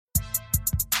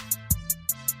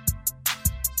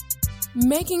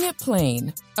Making It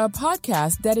Plain, a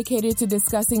podcast dedicated to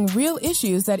discussing real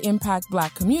issues that impact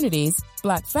Black communities,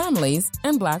 Black families,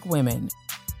 and Black women.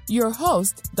 Your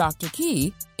host, Dr.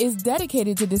 Key, is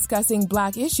dedicated to discussing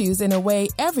Black issues in a way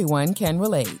everyone can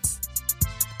relate.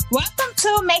 Welcome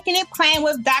to Making It Plain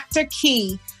with Dr.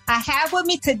 Key. I have with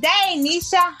me today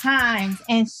Nisha Himes,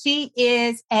 and she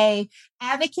is a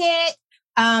advocate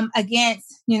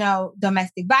against,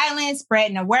 domestic violence,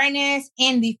 spreading awareness,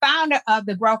 and the founder of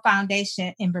the Grow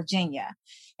Foundation in Virginia.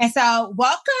 And so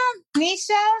welcome,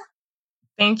 Nisha.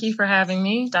 Thank you for having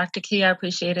me, Dr. Key. I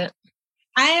appreciate it.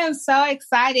 I am so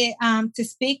excited to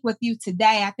speak with you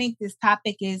today. I think this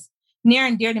topic is near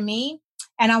and dear to me.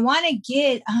 And I want to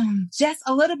get just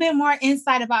a little bit more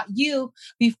insight about you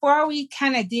before we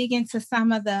kind of dig into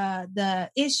some of the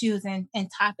issues and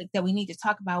topics that we need to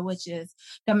talk about, which is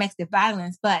domestic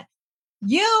violence. But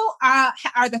you are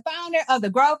the founder of the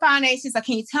Grow Foundation. So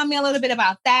can you tell me a little bit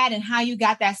about that and how you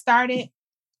got that started?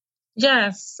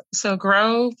 Yes. So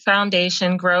Grow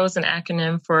Foundation, GROW is an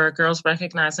acronym for Girls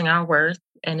Recognizing Our Worth,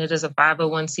 and it is a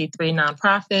 501c3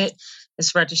 nonprofit.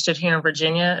 It's registered here in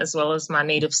Virginia, as well as my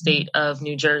native state of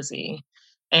New Jersey.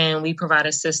 And we provide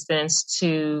assistance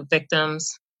to victim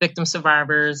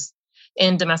survivors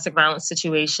in domestic violence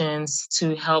situations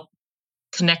to help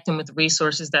connect them with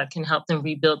resources that can help them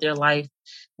rebuild their life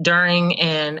during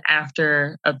and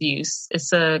after abuse.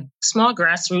 It's a small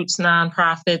grassroots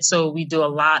nonprofit, so we do a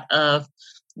lot of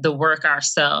the work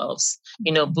ourselves,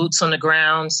 boots on the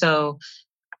ground. So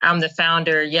I'm the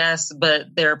founder, yes, but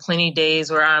there are plenty of days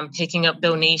where I'm picking up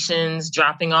donations,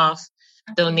 dropping off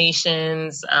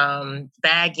donations,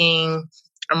 bagging,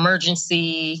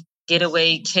 emergency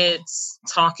getaway kits,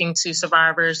 talking to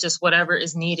survivors, just whatever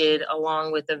is needed,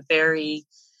 along with a very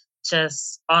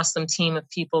just awesome team of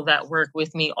people that work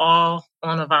with me, all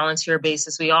on a volunteer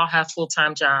basis. We all have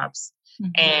full-time jobs,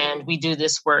 and we do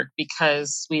this work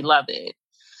because we love it.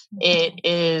 It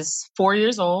is 4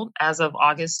 years old as of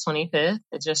August 25th.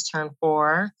 It just turned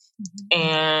 4,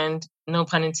 and no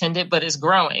pun intended, but it's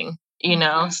growing,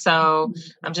 So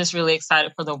I'm just really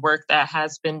excited for the work that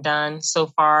has been done so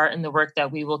far and the work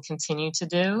that we will continue to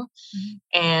do,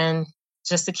 and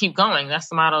just to keep going. That's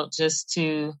the model, just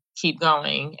to keep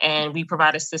going. And we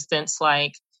provide assistance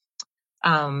like,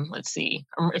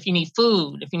 if you need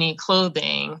food, if you need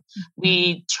clothing,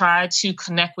 we try to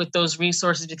connect with those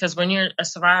resources, because when you're a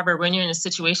survivor, when you're in a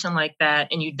situation like that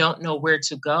and you don't know where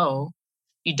to go,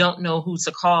 you don't know who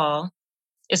to call,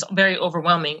 it's very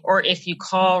overwhelming. Or if you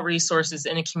call resources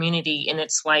in a community and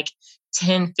it's like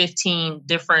 10, 15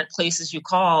 different places you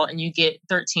call and you get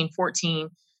 13, 14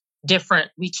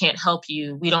 different, we can't help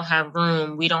you, we don't have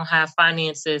room, we don't have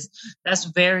finances.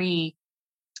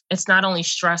 It's not only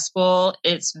stressful,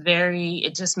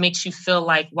 it just makes you feel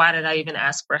like, why did I even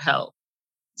ask for help?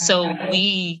 So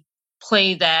we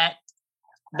play that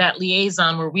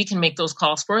liaison where we can make those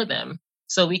calls for them.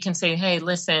 So we can say, hey,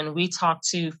 listen, we talked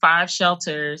to 5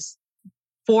 shelters.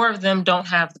 4 of them don't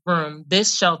have the room.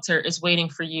 This shelter is waiting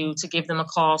for you to give them a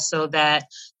call so that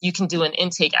you can do an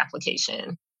intake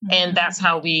application. And that's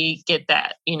how we get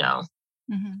that,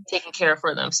 taken care of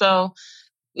for them. So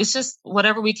it's just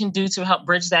whatever we can do to help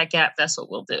bridge that gap. That's what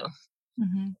we'll do.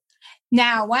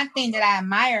 Now, one thing that I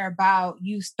admire about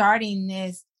you starting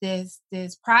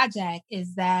this project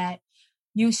is that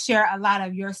you share a lot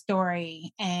of your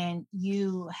story, and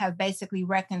you have basically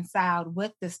reconciled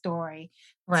with the story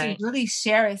to really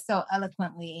share it so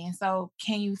eloquently. And so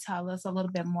can you tell us a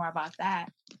little bit more about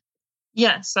that?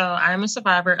 Yeah, so I'm a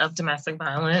survivor of domestic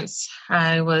violence.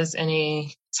 I was in a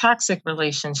toxic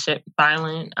relationship,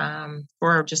 violent,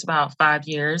 for just about 5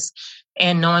 years.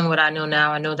 And knowing what I know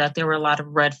now, I know that there were a lot of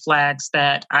red flags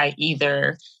that I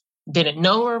either didn't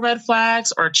know were red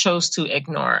flags or chose to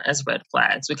ignore as red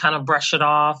flags. We kind of brush it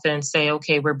off and say,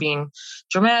 okay, we're being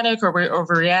dramatic, or we're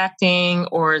overreacting,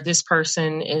 or this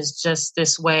person is just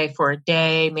this way for a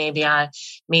day. Maybe I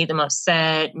made them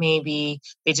upset. Maybe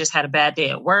they just had a bad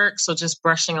day at work. So just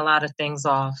brushing a lot of things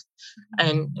off.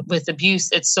 And with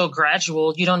abuse, it's so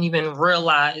gradual. You don't even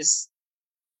realize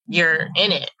you're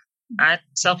in it. I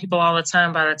tell people all the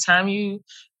time, by the time you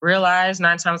realize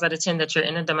 9 times out of 10 that you're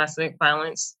in a domestic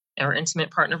violence or intimate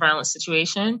partner violence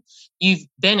situation, you've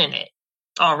been in it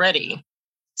already.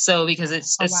 So because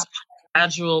it's a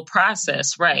gradual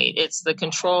process, right? It's the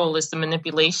control, it's the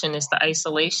manipulation, it's the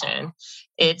isolation,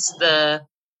 it's the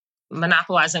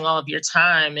monopolizing all of your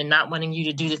time and not wanting you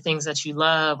to do the things that you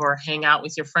love or hang out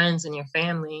with your friends and your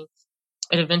family.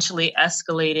 It eventually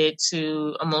escalated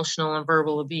to emotional and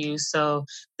verbal abuse. So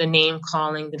the name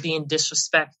calling, the being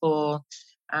disrespectful.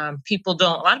 A lot of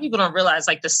people don't realize,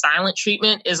 like, the silent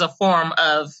treatment is a form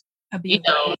of abuse.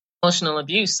 emotional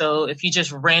abuse. So if you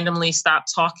just randomly stop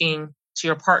talking to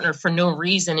your partner for no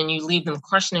reason and you leave them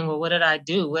questioning, well, what did I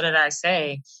do? What did I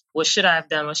say? What should I have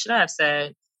done? What should I have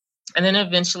said? And then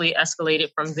eventually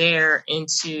escalated from there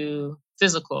into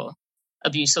physical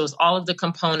abuse. So it's all of the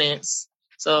components.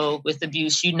 So with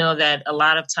abuse, you know that a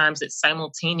lot of times it's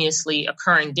simultaneously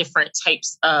occurring different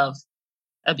types of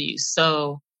abuse.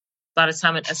 So by the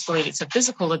time it escalated to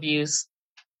physical abuse,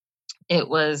 it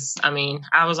was,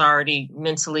 I was already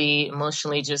mentally,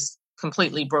 emotionally just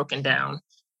completely broken down.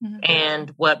 Mm-hmm.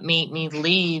 And what made me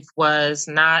leave was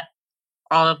not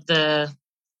all of the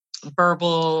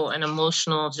verbal and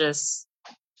emotional just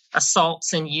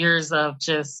assaults and years of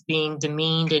just being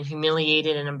demeaned and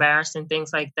humiliated and embarrassed and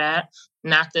things like that.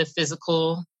 Not the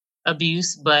physical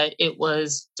abuse, but it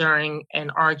was during an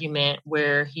argument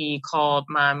where he called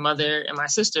my mother and my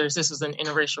sisters. This was an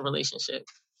interracial relationship.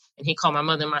 And he called my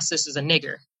mother and my sisters a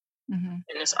nigger in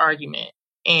this argument.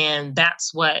 And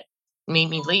that's what made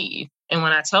me leave. And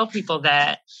when I tell people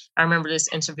that, I remember this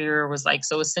interviewer was like,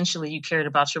 so essentially you cared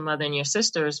about your mother and your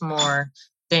sisters more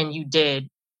than you did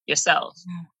yourself.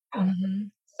 Mm-hmm.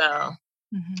 So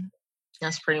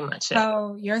that's pretty much it.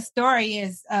 So your story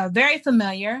is very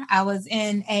familiar. I was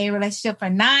in a relationship for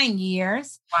 9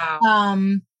 years. Wow.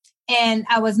 And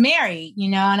I was married,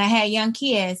 and I had young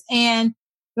kids. And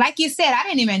like you said, I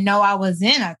didn't even know I was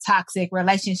in a toxic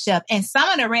relationship. And some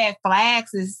of the red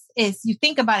flags is you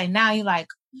think about it now, you're like,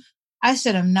 I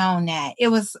should have known that. It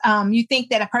was, you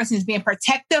think that a person is being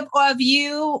protective of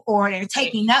you or they're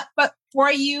taking up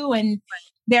for you and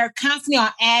they're constantly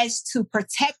on edge to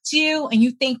protect you. And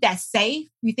you think that's safe.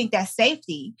 You think that's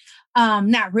safety.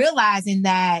 Not realizing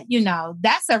that,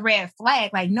 that's a red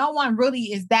flag. Like no one really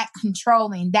is that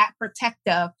controlling, that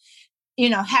protective,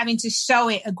 having to show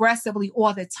it aggressively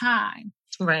all the time.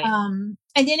 Right. And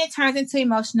then it turns into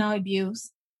emotional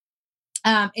abuse.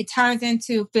 It turns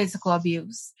into physical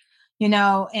abuse.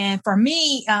 And for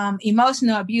me,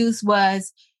 emotional abuse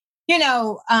was,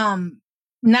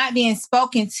 not being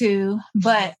spoken to,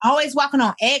 but always walking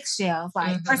on eggshells.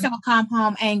 Like person will come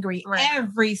home angry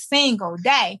every single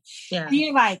day. Yeah. And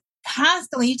you're like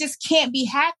constantly, you just can't be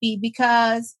happy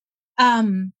because,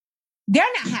 they're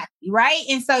not happy. Right.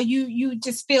 And so you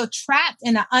just feel trapped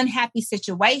in an unhappy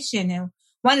situation. And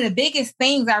one of the biggest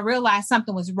things I realized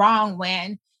something was wrong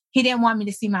when he didn't want me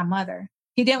to see my mother.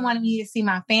 He didn't want me to see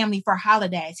my family for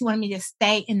holidays. He wanted me to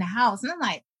stay in the house. And I'm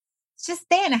like, just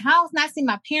stay in the house, not see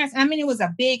my parents. And it was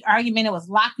a big argument. It was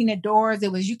locking the doors.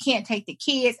 It was, you can't take the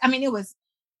kids. It was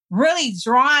really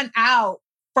drawn out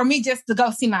for me just to go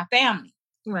see my family.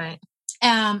 Right.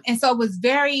 And so it was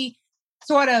very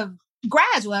sort of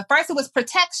gradual. At first it was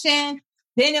protection.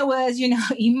 Then it was,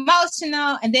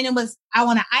 emotional. And then it was, I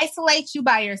want to isolate you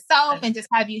by yourself and just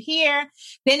have you here.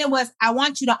 Then it was, I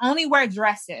want you to only wear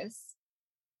dresses.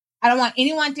 I don't want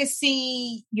anyone to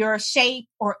see your shape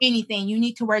or anything. You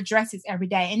need to wear dresses every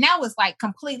day. And that was like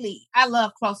completely, I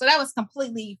love clothes. So that was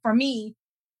completely, for me,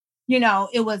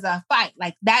 it was a fight.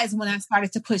 Like that is when I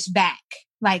started to push back.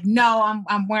 Like, no,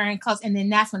 I'm wearing clothes. And then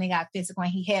that's when it got physical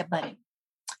and he headbutted.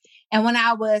 And when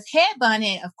I was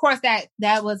headbutted, of course,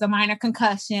 that was a minor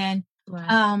concussion.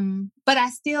 Right. But I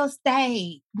still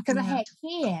stayed because I had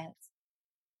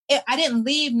kids. I didn't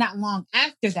leave not long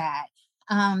after that.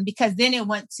 Because then it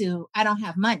went to, I don't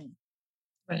have money.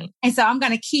 Right. And so I'm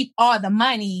going to keep all the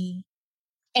money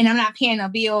and I'm not paying no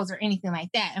bills or anything like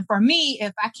that. And for me,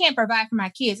 if I can't provide for my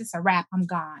kids, it's a wrap. I'm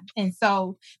gone. And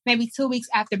so maybe 2 weeks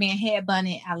after being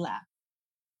headbutted, I left.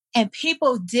 And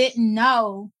people didn't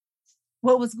know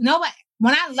nobody,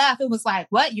 when I left, it was like,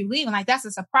 what, you leaving? Like, that's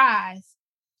a surprise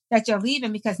that you're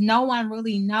leaving because no one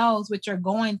really knows what you're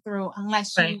going through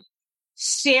unless you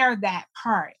share that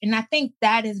part. And I think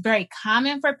that is very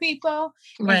common for people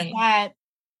is that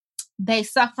they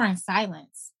suffer in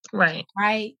silence. Right.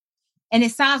 Right. And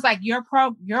it sounds like your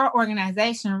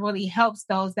organization really helps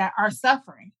those that are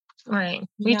suffering. Right.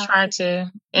 We try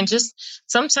to. And just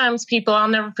sometimes people, I'll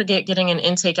never forget getting an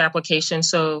intake application.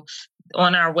 So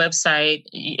on our website,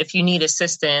 if you need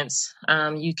assistance,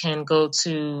 you can go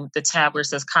to the tab where it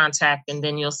says contact, and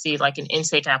then you'll see like an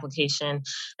intake application.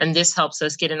 And this helps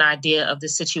us get an idea of the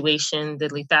situation, the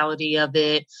lethality of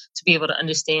it, to be able to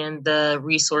understand the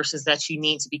resources that you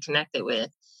need to be connected with.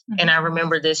 Mm-hmm. And I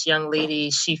remember this young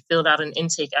lady, she filled out an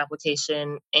intake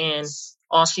application and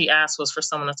all she asked was for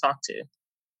someone to talk to.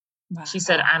 Wow. She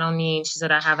said,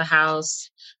 I have a house,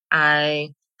 I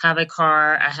have a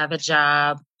car, I have a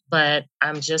job, but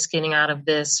I'm just getting out of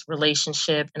this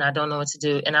relationship and I don't know what to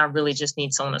do. And I really just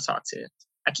need someone to talk to.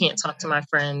 I can't talk to my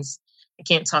friends. I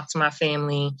can't talk to my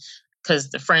family because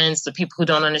the people who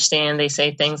don't understand, they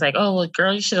say things like, oh, well,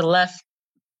 girl, you should have left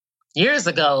years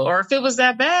ago, or if it was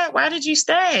that bad, why did you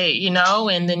stay?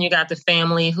 And then you got the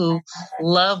family who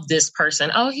loved this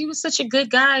person. Oh, he was such a good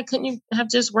guy. Couldn't you have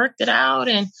just worked it out?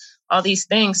 And all these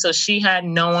things. So she had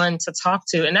no one to talk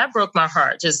to. And that broke my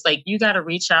heart. Just like, you got to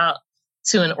reach out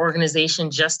to an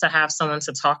organization just to have someone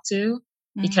to talk to,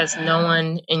 because no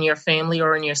one in your family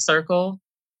or in your circle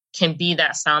can be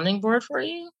that sounding board for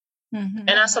you. And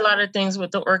that's a lot of things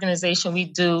with the organization. We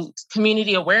do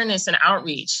community awareness and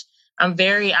outreach.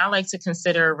 I like to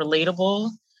consider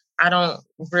relatable. I don't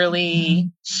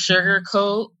really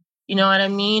sugarcoat, you know what I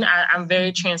mean? I'm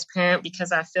very transparent,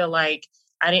 because I feel like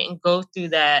I didn't go through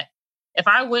that. If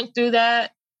I went through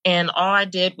that and all I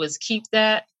did was keep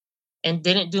that and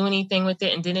didn't do anything with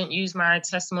it and didn't use my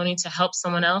testimony to help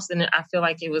someone else, then I feel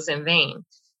like it was in vain.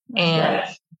 And,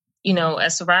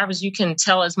 as survivors, you can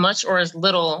tell as much or as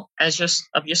little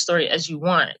of your story as you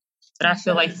want. But I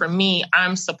feel like for me,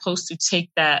 I'm supposed to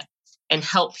take that and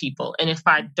help people. And if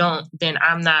I don't, then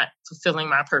I'm not fulfilling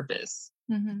my purpose.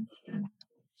 And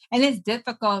it's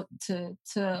difficult to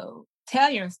tell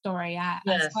your story. I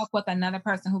spoke with another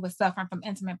person who was suffering from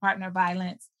intimate partner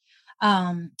violence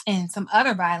and some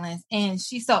other violence. And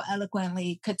she so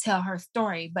eloquently could tell her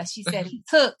story. But she said it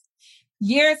took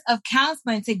years of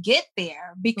counseling to get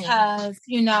there, because,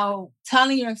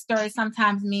 telling your story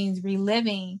sometimes means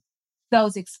reliving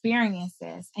those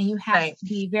experiences. And you have to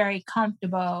be very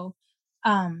comfortable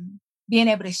being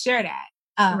able to share that.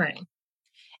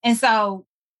 And so,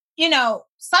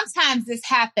 sometimes this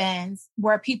happens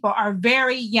where people are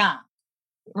very young.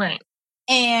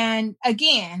 And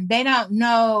again, they don't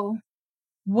know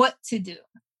what to do.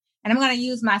 And I'm going to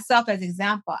use myself as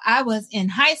example. I was in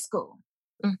high school,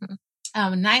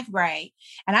 ninth grade,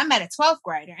 and I met a 12th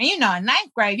grader. And in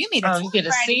ninth grade, you meet a 12th you get a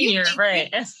grader, senior,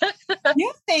 right?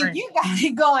 You think you got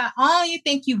it going on. You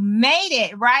think you made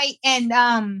it, right? And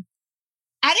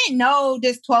I didn't know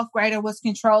this 12th grader was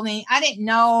controlling. I didn't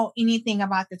know anything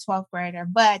about the 12th grader,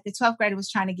 but the 12th grader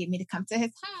was trying to get me to come to his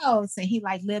house, and he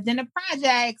lived in the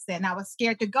projects, and I was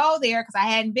scared to go there because I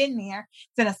hadn't been there.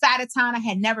 To the side of town I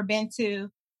had never been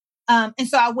to. And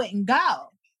so I wouldn't go.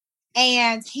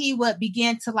 And he would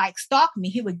begin to stalk me.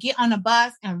 He would get on the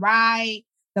bus and ride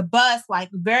the bus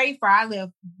very far. I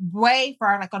lived way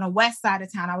far, on the west side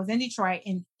of town. I was in Detroit,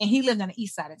 and he lived on the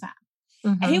east side of town.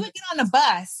 And he would get on the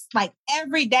bus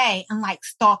every day and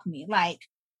stalk me,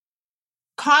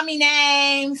 call me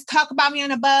names, talk about me on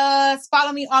the bus,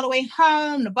 follow me all the way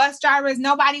home. The bus drivers,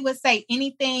 nobody would say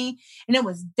anything. And it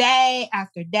was day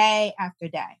after day after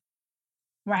day.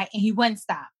 Right. And he wouldn't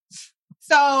stop.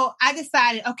 So I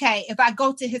decided, okay, if I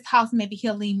go to his house, maybe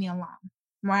he'll leave me alone.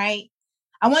 Right.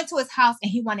 I went to his house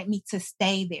and he wanted me to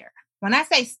stay there. When I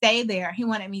say stay there, he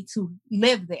wanted me to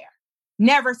live there.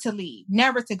 Never to leave,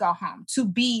 never to go home, to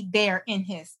be there in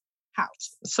his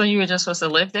house. So you were just supposed to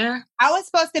live there? I was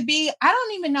supposed to be, I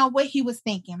don't even know what he was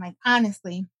thinking,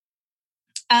 honestly.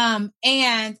 And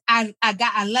I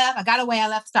got away, I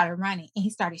left, started running, and he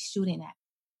started shooting at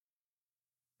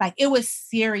me. It was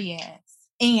serious.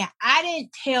 And I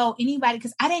didn't tell anybody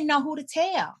because I didn't know who to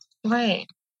tell. Right.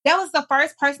 That was the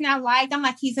first person I liked. I'm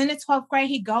he's in the 12th grade,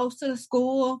 he goes to the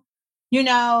school.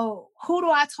 Who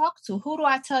do I talk to? Who do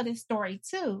I tell this story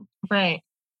to? Right.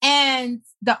 And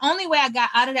the only way I got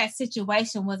out of that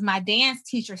situation was my dance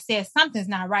teacher said, something's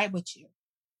not right with you.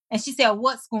 And she said,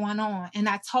 what's going on? And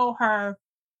I told her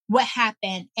what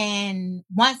happened. And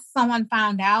once someone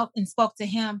found out and spoke to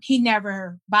him, he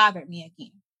never bothered me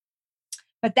again.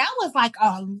 But that was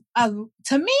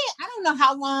to me, I don't know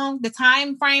how long the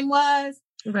time frame was,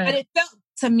 but it felt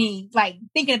to me,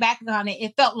 thinking back on it,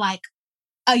 it felt like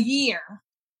a year.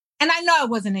 And I know it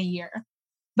wasn't a year,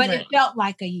 but it felt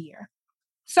like a year.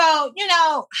 So,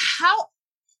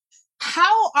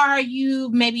 how are you,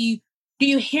 maybe, do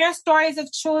you hear stories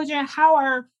of children? How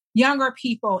are younger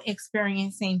people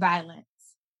experiencing violence?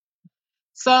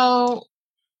 So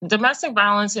domestic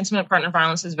violence, intimate partner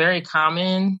violence is very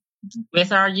common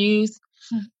with our youth.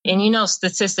 And,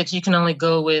 statistics, you can only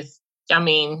go with,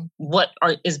 what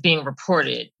is being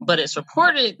reported, but it's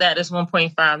reported that it's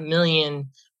 1.5 million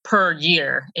per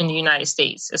year in the United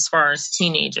States as far as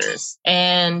teenagers.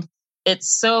 And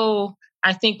it's so,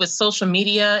 I think with social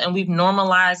media, and we've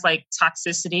normalized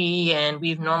toxicity, and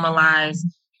we've normalized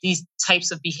these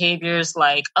types of behaviors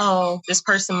oh, this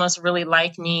person must really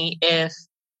like me if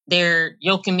they're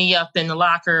yoking me up in the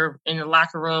locker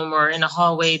room or in the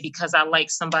hallway because I like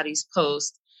somebody's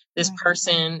post. This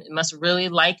person must really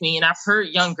like me. And I've heard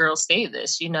young girls say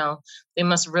this, they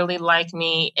must really like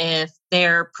me if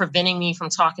they're preventing me from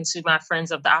talking to my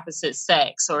friends of the opposite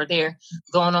sex, or they're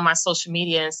going on my social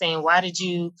media and saying, why did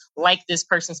you like this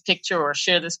person's picture or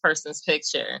share this person's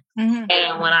picture? And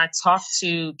when I talked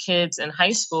to kids in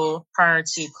high school prior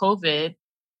to COVID,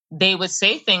 they would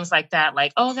say things like that,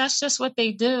 like, oh, that's just what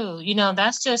they do.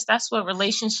 That's what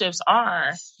relationships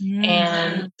are.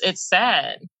 And it's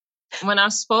sad when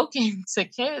I've spoken to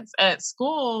kids at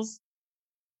schools,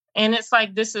 and it's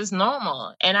like, this is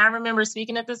normal. And I remember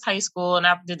speaking at this high school, and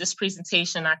I did this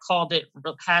presentation. I called it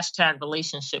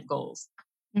 #relationship goals.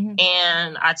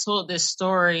 And I told this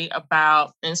story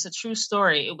about, and it's a true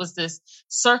story. It was this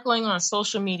circling on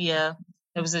social media.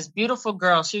 There was this beautiful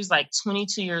girl. She was like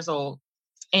 22 years old,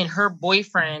 and her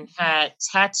boyfriend had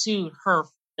tattooed her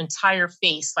entire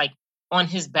face, like on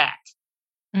his back.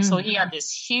 So he had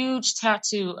this huge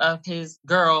tattoo of his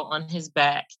girl on his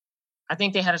back. I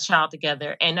think they had a child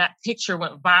together, and that picture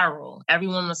went viral.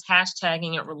 Everyone was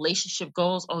hashtagging it relationship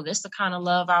goals. Oh, this is the kind of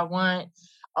love I want.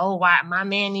 Oh, why my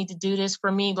man need to do this for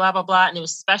me, blah, blah, blah. And it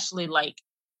was especially like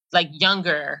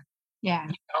younger,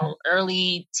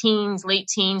 early teens, late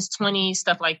teens, 20s,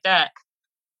 stuff like that.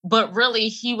 But really,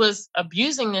 he was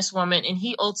abusing this woman, and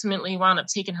he ultimately wound up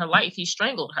taking her life. He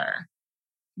strangled her.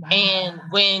 Wow. And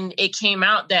when it came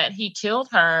out that he killed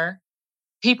her,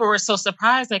 people were so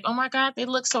surprised, like, oh my God, they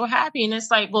look so happy. And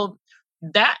it's like, well,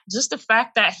 that just the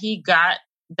fact that he got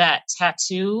that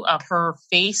tattoo of her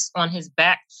face on his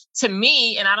back, to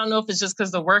me, and I don't know if it's just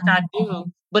because the work I do,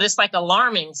 but it's like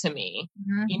alarming to me.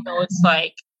 It's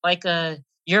like a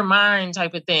you're mine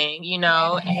type of thing, and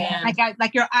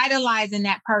like you're idolizing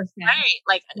that person, right?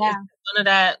 Like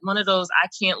one of those I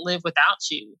can't live without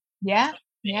you. Yeah.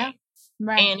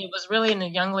 Right. And it was really, and the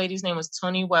young lady's name was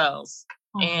Toni Wells.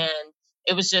 And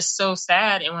it was just so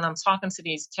sad. And when I'm talking to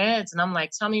these kids and I'm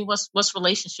like, tell me what's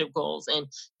relationship goals? And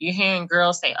you're hearing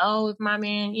girls say, oh, if my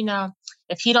man,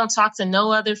 if he don't talk to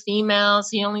no other females,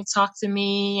 he only talk to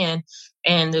me.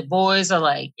 And the boys are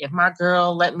like, if my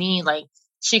girl let me, like,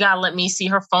 she got to let me see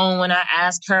her phone when I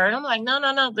ask her. And I'm like,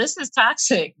 no, this is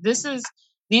toxic.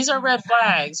 These are red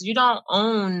flags. You don't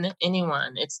own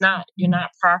anyone. You're not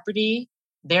property.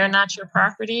 They're not your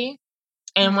property.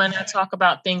 And when I talk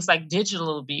about things like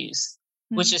digital abuse,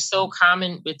 which is so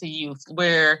common with the youth,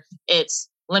 where it's,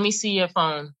 let me see your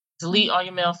phone, delete all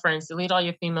your male friends, delete all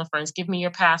your female friends, give me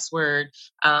your password,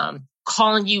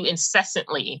 calling you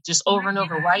incessantly, just over and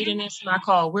over. Why you didn't answer my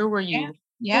call? Where were you?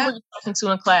 Who were you talking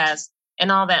to in class?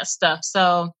 And all that stuff.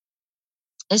 So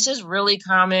it's just really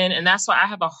common. And that's why I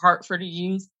have a heart for the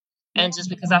youth. And just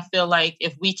because I feel like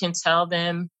if we can tell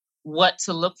them what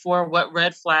to look for, what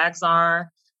red flags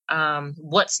are,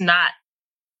 what's not,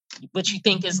 what you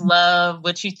think is love,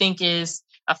 what you think is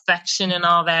affection and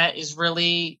all that is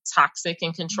really toxic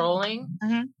and controlling,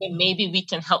 then maybe we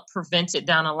can help prevent it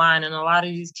down the line. And a lot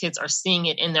of these kids are seeing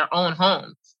it in their own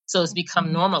home. So it's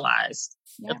become normalized.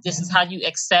 If this is how you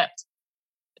accept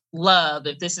love,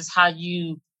 if this is how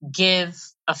you give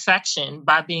affection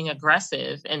by being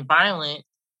aggressive and violent,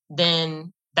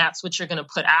 then that's what you're going to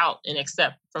put out and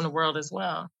accept from the world as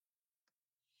well.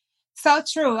 So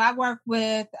true. I work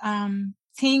with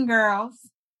teen girls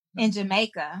in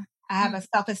Jamaica. I have a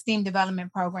self-esteem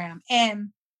development program.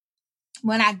 And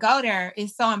when I go there,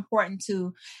 it's so important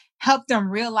to help them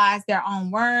realize their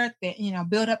own worth, that,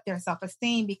 build up their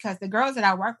self-esteem, because the girls that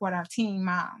I work with are teen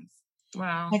moms.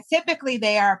 Wow. And typically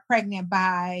they are pregnant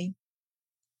by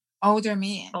older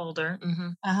men. Older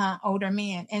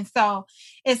men. And so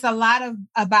it's a lot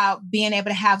about being able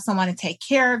to have someone to take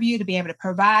care of you, to be able to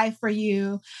provide for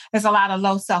you. There's a lot of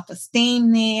low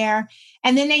self-esteem there.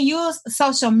 And then they use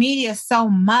social media so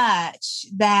much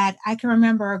that I can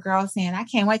remember a girl saying, I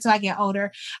can't wait till I get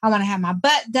older. I want to have my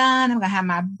butt done. I'm going to have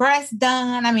my breasts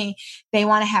done. I mean, they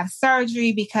want to have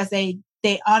surgery because they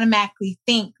automatically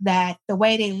think that the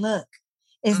way they look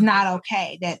is not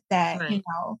okay. That right.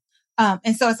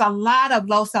 And so it's a lot of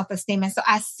low self-esteem. And so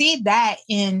I see that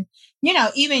in,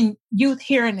 even youth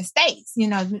here in the States,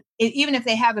 even if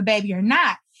they have a baby or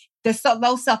not, the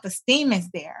low self-esteem is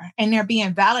there and they're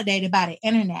being validated by the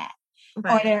internet.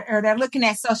 Right. Or they're looking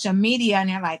at social media and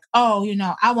they're like, oh,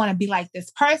 I want to be like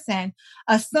this person,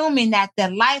 assuming that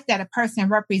the life that a person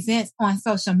represents on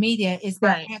social media is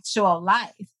their actual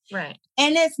life. Right.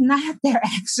 And it's not their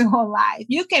actual life.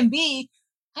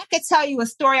 I could tell you a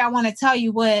story I want to tell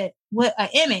you with an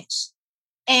image,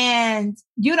 and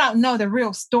you don't know the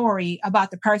real story about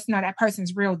the person or that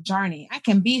person's real journey. I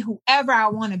can be whoever I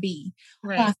want to be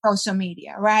on social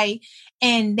media, right?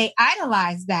 And they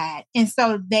idolize that. And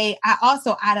so I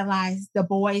also idolize the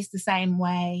boys the same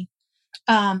way.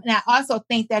 And I also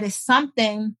think that is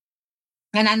something,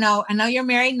 and I know you're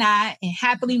married now and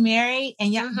happily married,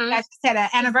 and you guys just had an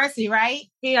anniversary, right?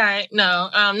 Yeah, no,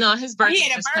 his birthday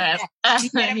just passed.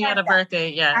 He had a birthday,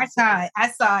 yeah. I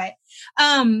saw it.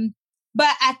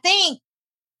 But I think,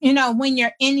 when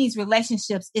you're in these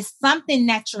relationships, it's something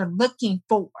that you're looking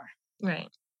for. Right.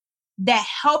 That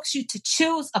helps you to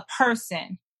choose a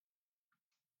person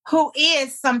who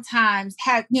is sometimes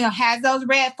has those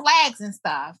red flags and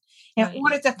stuff. In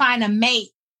order to find a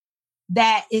mate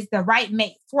that is the right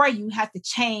mate for you, you have to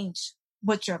change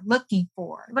what you're looking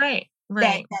for. Right.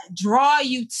 That draw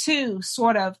you to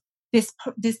sort of this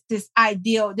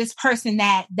ideal, this person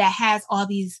that has all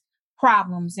these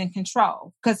problems and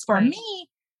control. Because for me,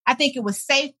 I think it was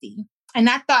safety. And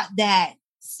I thought that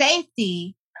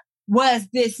safety was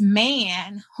this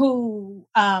man who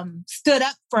stood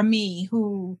up for me,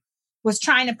 who was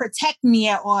trying to protect me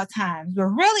at all times. But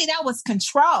really, that was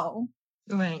control.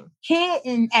 Right.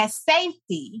 Hidden as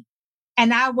safety.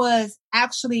 And I was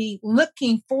actually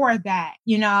looking for that.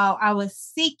 I was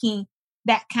seeking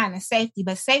that kind of safety.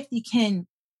 But safety can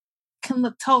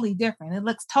look totally different. It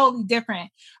looks totally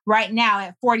different right now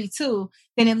at 42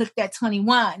 than it looked at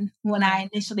 21 when I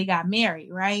initially got married,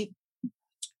 right?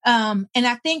 And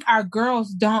I think our girls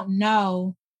don't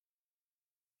know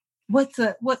what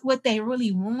they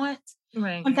really want.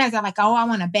 Right. Sometimes they're like, oh, I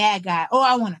want a bad guy. Oh,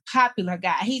 I want a popular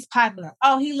guy. He's popular.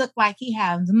 Oh, he looked like he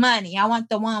has money. I want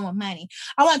the one with money.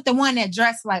 I want the one that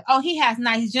dressed like, oh, he has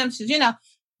nice gym shoes.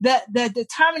 The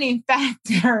determining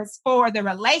factors for the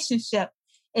relationship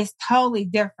is totally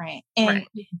different. And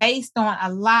based on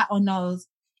a lot on those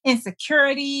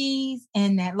insecurities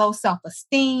and that low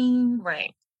self-esteem.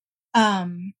 Right.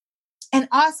 And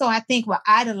also I think we're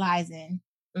idolizing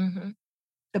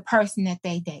the person that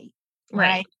they date.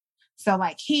 Right. So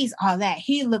like, he's all that.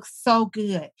 He looks so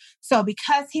good. So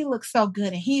because he looks so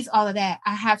good and he's all of that,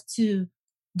 I have to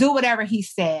do whatever he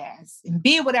says and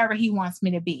be whatever he wants me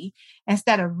to be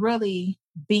instead of really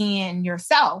being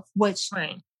yourself, which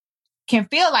can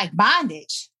feel like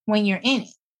bondage when you're in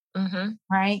it.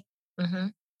 Right.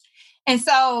 And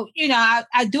so,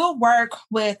 I do work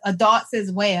with adults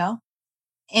as well.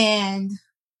 And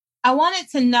I wanted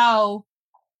to know,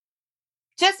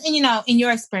 just, in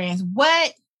your experience,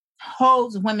 what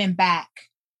holds women back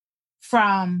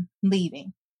from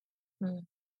leaving?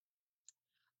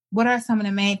 What are some of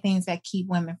the main things that keep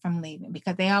women from leaving?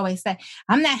 Because they always say,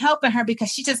 I'm not helping her because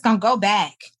she's just going to go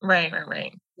back. Right.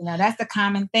 That's the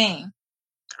common thing.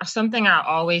 Something I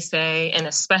always say, and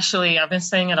especially I've been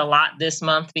saying it a lot this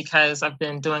month because I've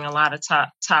been doing a lot of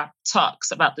top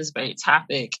talks about this very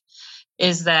topic,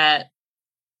 is that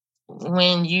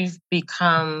when you've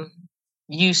become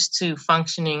used to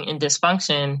functioning in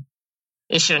dysfunction,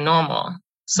 it's your normal.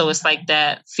 So it's like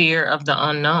that fear of the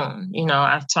unknown.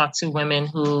 I've talked to women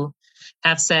who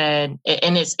have said,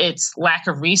 and it's lack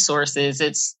of resources.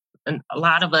 It's a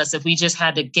lot of us, if we just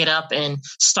had to get up and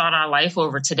start our life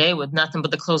over today with nothing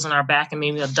but the clothes on our back and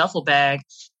maybe a duffel bag,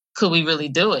 could we really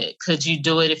do it? Could you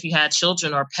do it if you had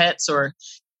children or pets or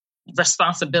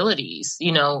responsibilities?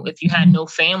 If you had no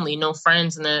family, no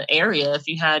friends in the area, if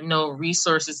you had no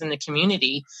resources in the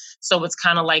community. So it's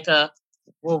kind of like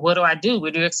well, what do I do? Where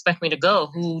do you expect me to go?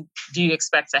 Who do you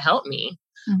expect to help me?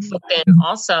 But then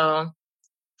also,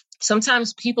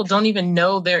 sometimes people don't even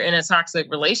know they're in a toxic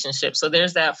relationship. So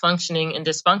there's that functioning and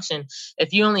dysfunction.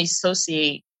 If you only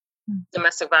associate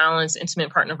domestic violence,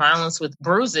 intimate partner violence with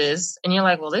bruises, and you're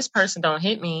like, well, this person don't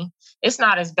hit me, it's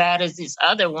not as bad as this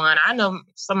other one. I know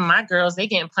some of my girls, they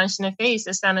getting punched in the face.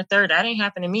 It's down the third. That ain't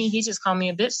happened to me. He just called me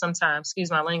a bitch sometimes.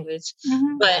 Excuse my language.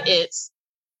 But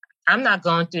I'm not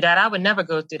going through that. I would never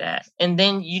go through that. And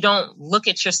then you don't look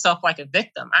at yourself like a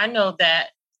victim. I know that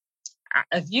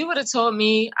if you would have told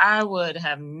me, I would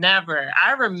have never.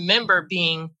 I remember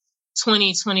being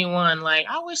 20, 21, like,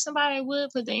 I wish somebody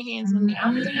would put their hands on me. I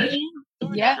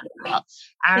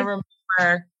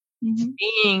remember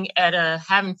being at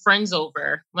having friends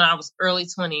over when I was early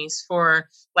 20s for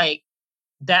like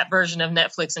that version of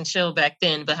Netflix and chill back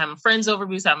then, but having friends over,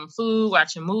 we was having food,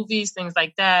 watching movies, things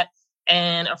like that.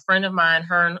 And a friend of mine,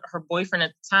 her and her boyfriend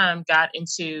at the time, got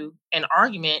into an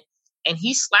argument and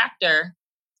he slapped her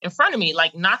in front of me,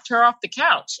 like knocked her off the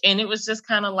couch. And it was just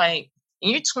kind of like,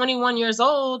 and you're 21 years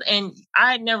old and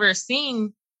I had never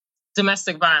seen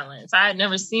domestic violence. I had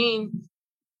never seen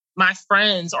my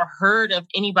friends or heard of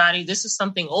anybody. This is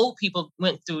something old people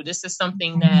went through. This is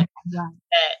something that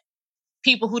that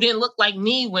people who didn't look like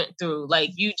me went through.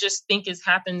 Like, you just think it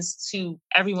happens to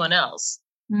everyone else.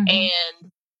 Mm-hmm.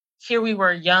 And here we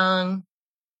were, young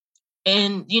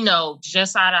and,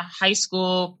 just out of high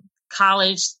school,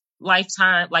 college,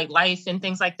 lifetime, like life and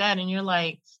things like that. And you're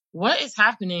like, what is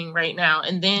happening right now?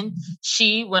 And then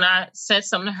when I said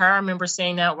something to her, I remember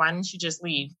saying that, why didn't you just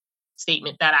leave?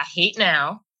 Statement that I hate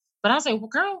now. But I was like, well,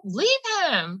 girl, leave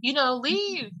him,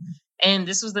 leave. And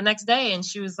this was the next day. And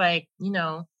she was like,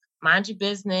 mind your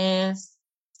business.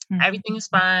 Mm-hmm. Everything is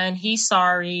fine. He's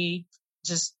sorry.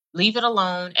 Just leave it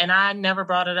alone. And I never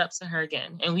brought it up to her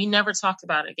again. And we never talked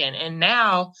about it again. And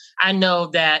now I know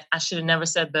that I should have never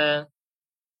said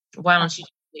why don't you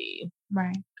leave?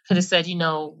 Right. I could have said,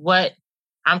 what?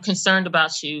 I'm concerned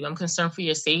about you. I'm concerned for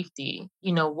your safety.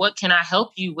 What can I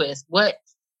help you with? What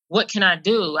can I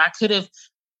do? I could have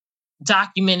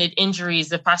documented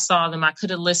injuries if I saw them. I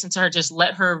could have listened to her, just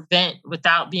let her vent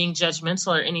without being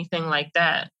judgmental or anything like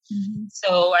that. Mm-hmm.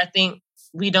 So I think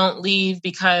we don't leave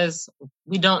because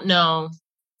we don't know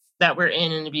that we're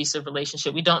in an abusive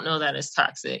relationship. We don't know that it's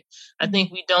toxic. I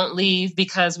think we don't leave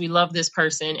because we love this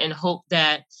person and hope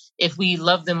that if we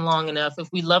love them long enough, if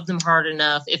we love them hard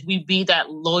enough, if we be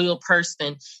that loyal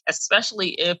person, especially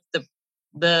if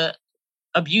the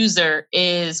abuser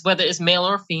is, whether it's male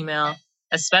or female,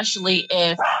 especially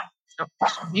if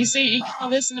you see, you call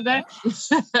this in the back.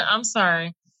 I'm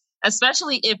sorry.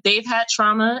 Especially if they've had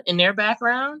trauma in their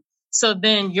background. So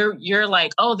then you're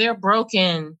like, oh, they're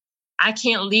broken. I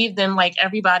can't leave them like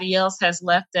everybody else has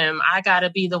left them. I got to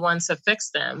be the one to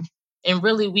fix them. And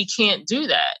really, we can't do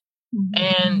that.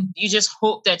 Mm-hmm. And you just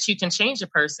hope that you can change a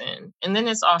person. And then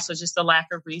it's also just a lack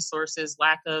of resources,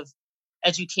 lack of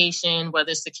education,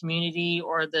 whether it's the community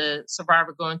or the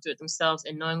survivor going through it themselves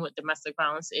and knowing what domestic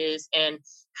violence is and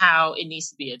how it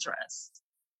needs to be addressed.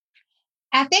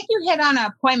 I think you hit on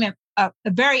a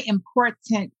very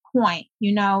important point,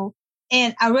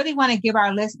 and I really want to give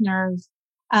our listeners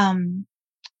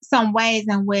some ways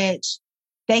in which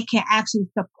they can actually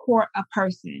support a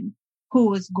person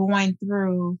who is going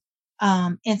through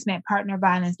intimate partner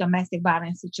violence, domestic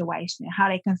violence situation, how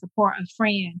they can support a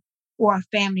friend or a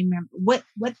family member.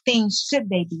 What things should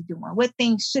they be doing? What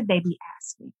things should they be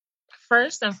asking?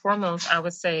 First and foremost, I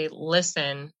would say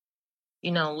listen.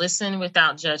 Listen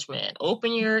without judgment.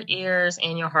 Open your ears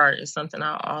and your heart is something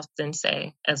I often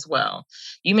say as well.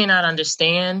 You may not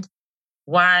understand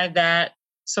why that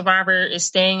survivor is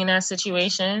staying in that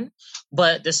situation,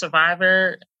 but the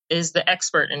survivor is the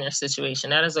expert in their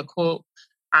situation. That is a quote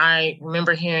I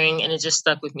remember hearing, and it just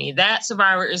stuck with me. That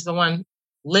survivor is the one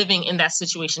living in that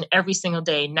situation every single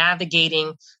day,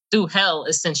 navigating through hell,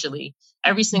 essentially,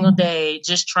 every single day,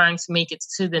 just trying to make it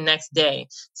to the next day.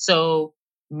 So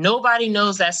nobody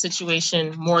knows that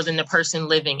situation more than the person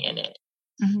living in it.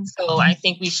 Mm-hmm. So I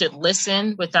think we should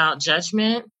listen without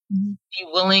judgment, be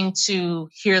willing to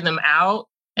hear them out.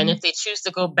 And if they choose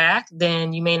to go back,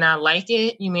 then you may not like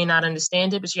it, you may not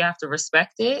understand it, but you have to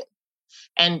respect it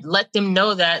and let them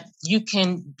know that you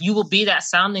will be that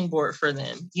sounding board for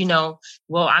them.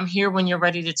 Well, I'm here when you're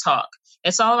ready to talk.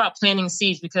 It's all about planting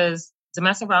seeds because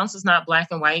domestic violence is not black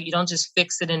and white. You don't just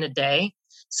fix it in a day.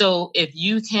 So if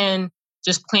you can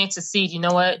just plant a seed, you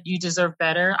know what? You deserve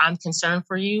better. I'm concerned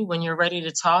for you. When you're ready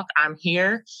to talk, I'm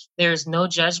here. There's no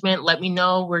judgment. Let me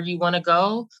know where you want to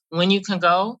go, when you can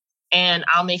go, and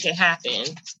I'll make it happen.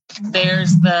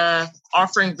 There's the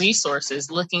offering resources,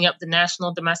 looking up the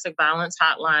National Domestic Violence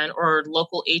Hotline or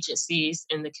local agencies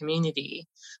in the community.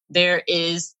 There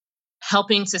is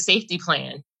helping to safety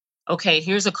plan. Okay,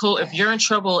 here's a code. If you're in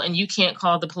trouble and you can't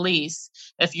call the police,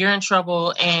 if you're in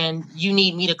trouble and you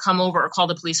need me to come over or call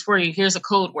the police for you, here's a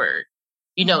code word.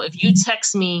 If you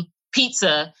text me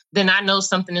pizza, then I know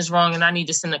something is wrong and I need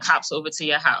to send the cops over to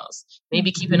your house.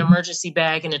 Maybe keep an emergency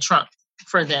bag in the trunk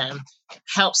for them.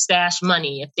 Help stash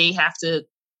money if they have to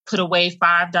put away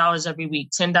 $5 every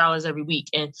week, $10 every week.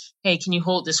 And hey, can you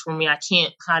hold this for me? I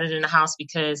can't hide it in the house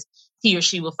because he or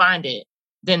she will find it.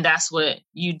 Then that's what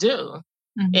you do.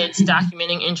 Mm-hmm. It's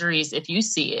documenting injuries if you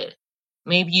see it.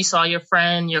 Maybe you saw your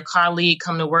friend, your colleague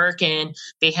come to work and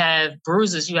they have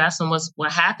bruises. You ask them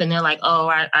what happened. They're like, oh,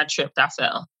 I tripped, I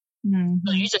fell. Mm-hmm.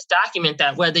 So you just document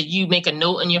that, whether you make a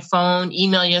note on your phone,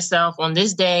 email yourself, on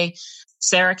this day,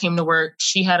 Sarah came to work.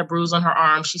 She had a bruise on her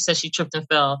arm. She said she tripped and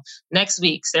fell. Next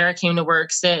week, Sarah came to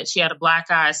work, said she had a black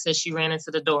eye, said she ran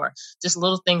into the door. Just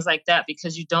little things like that,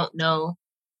 because you don't know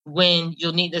when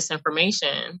you'll need this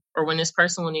information or when this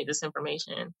person will need this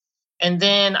information. And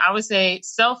then I would say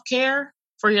self-care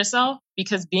for yourself,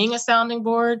 because being a sounding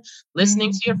board,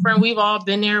 listening to your friend, we've all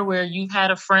been there where you've had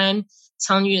a friend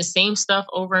telling you the same stuff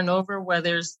over and over, where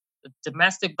there's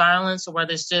domestic violence or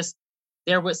whether it's just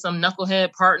they're with some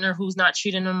knucklehead partner who's not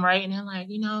treating them right. And they're like,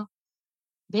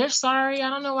 they're sorry. I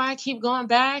don't know why I keep going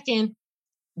back. And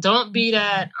don't be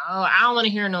that, I don't want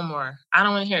to hear no more. I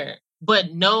don't want to hear it.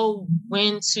 But know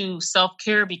when to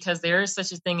self-care, because there is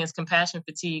such a thing as compassion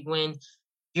fatigue when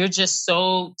you're just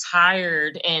so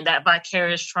tired and that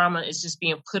vicarious trauma is just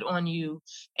being put on you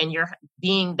and you're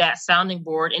being that sounding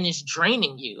board and it's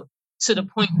draining you to the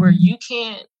point where you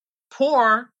can't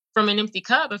pour from an empty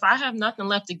cup. If I have nothing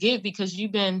left to give because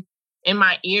you've been in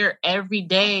my ear every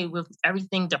day with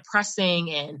everything depressing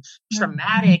and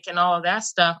traumatic and all of that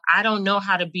stuff, I don't know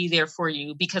how to be there for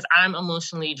you because I'm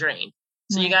emotionally drained.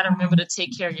 So you got to remember to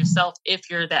take care of yourself if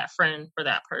you're that friend for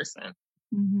that person.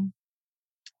 Mm-hmm.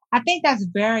 I think that's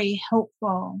very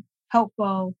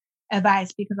helpful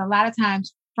advice, because a lot of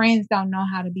times friends don't know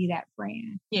how to be that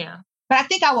friend. Yeah. But I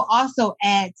think I will also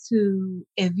add to,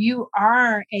 if you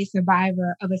are a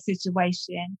survivor of a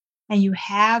situation and you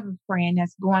have a friend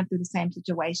that's going through the same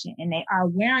situation and they are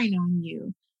wearing on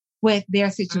you with their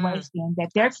situation,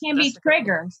 that there can be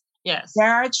triggers. Yes.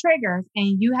 There are triggers,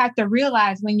 and you have to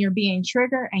realize when you're being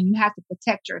triggered and you have to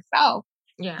protect yourself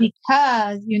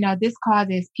because, this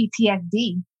causes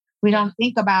PTSD. We don't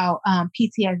think about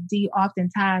PTSD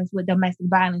oftentimes with domestic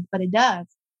violence, but it does.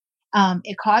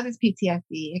 It causes PTSD.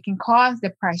 It can cause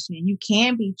depression. You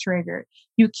can be triggered.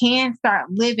 You can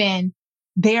start living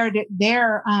their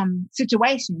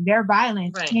situation, their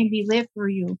violence can be lived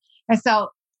through you. And so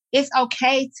it's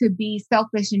okay to be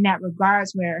selfish in that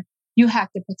regards, where you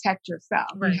have to protect yourself.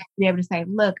 You have to be able to say,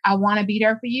 look, I want to be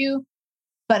there for you,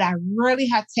 but I really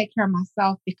have to take care of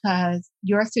myself because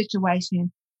your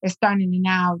situation is starting to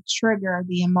now trigger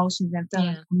the emotions and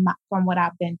feelings from what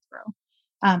I've been through.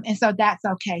 And so that's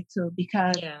okay too,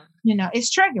 because,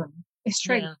 it's triggering. It's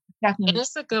triggering. Definitely. And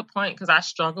it's a good point, because I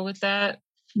struggle with that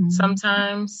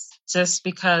sometimes, just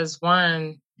because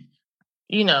one,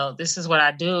 this is what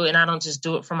I do, and I don't just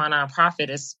do it for my nonprofit.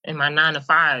 It's in my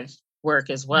 9-to-5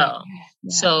 work as well. Yeah.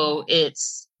 So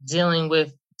it's dealing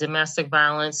with domestic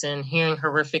violence and hearing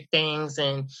horrific things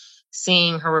and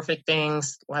seeing horrific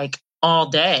things like all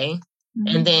day,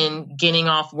 and then getting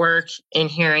off work and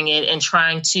hearing it and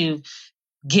trying to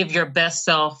give your best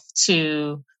self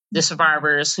to the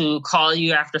survivors who call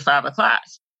you after 5:00,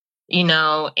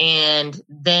 and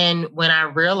then when I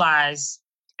realize,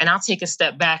 and I'll take a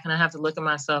step back and I have to look at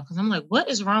myself, because I'm like, what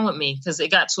is wrong with me? Because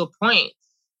it got to a point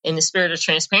in the spirit of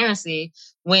transparency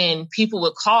when people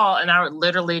would call and I would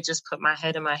literally just put my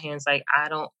head in my hands. Like, I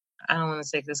don't want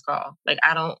to take this call. Like,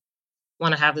 I don't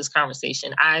want to have this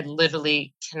conversation. I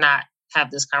literally cannot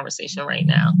have this conversation right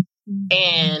now.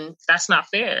 And that's not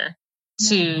fair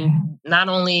to not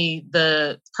only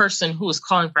the person who is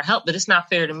calling for help, but it's not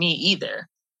fair to me either.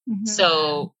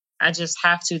 So I just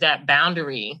have to, that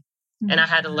boundary. And I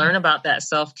had to learn about that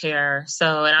self-care.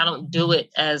 So, and I don't do it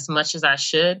as much as I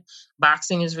should.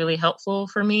 Boxing is really helpful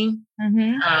for me.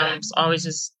 It's always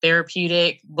just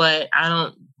therapeutic, but I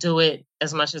don't do it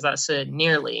as much as I should,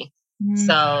 nearly.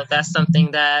 So that's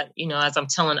something that, as I'm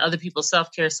telling other people,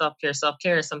 self-care is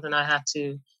something I have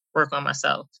to work on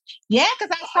myself. Yeah,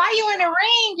 because I saw you in the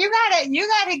ring. You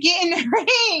gotta get in the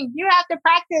ring. You have to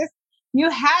practice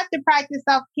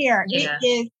self-care. Yeah. It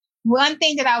is one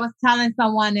thing that I was telling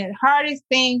someone, the hardest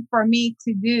thing for me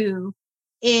to do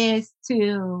is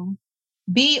to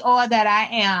be all that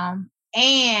I am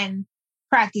and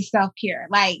practice self-care.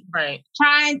 Like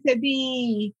trying to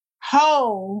be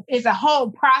whole is a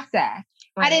whole process.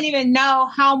 I didn't even know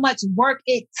how much work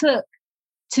it took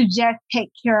to just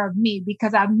take care of me,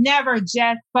 because I've never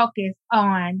just focused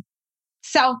on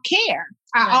self-care.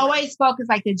 I always focus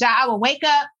like the job. I will wake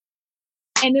up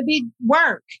and it'll be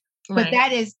work. But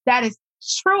that is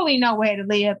truly no way to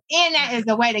live. And that is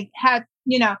a way to have,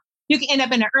 you can end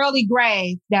up in an early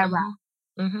grave that route.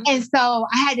 And so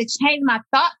I had to change my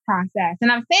thought process.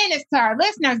 And I'm saying this to our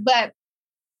listeners, but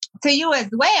to you as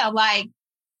well. Like,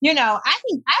 I'll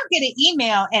get an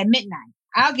email at midnight.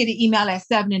 I'll get an email at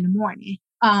 7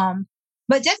 a.m.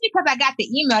 But just because I got the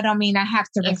email don't mean I have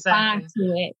to respond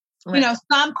to it.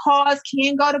 Some calls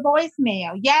can go to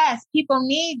voicemail. Yes, people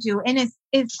need you. And it's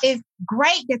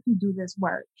great that you do this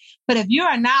work. But if you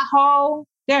are not whole,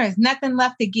 there is nothing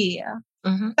left to give.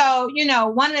 So,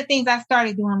 one of the things I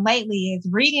started doing lately is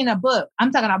reading a book.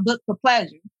 I'm talking about book for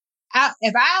pleasure.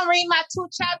 If I don't read my 2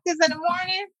 chapters in the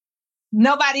morning,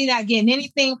 nobody not getting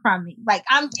anything from me. Like,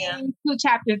 I'm getting 2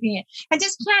 chapters in. And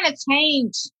just trying to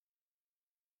change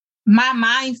my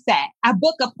mindset. I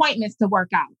book appointments to work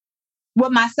out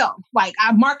with myself. Like,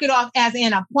 I mark it off as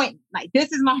an appointment. Like,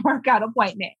 this is my workout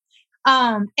appointment.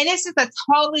 And it's just a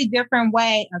totally different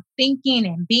way of thinking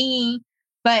and being.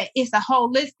 but it's a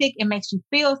holistic. It makes you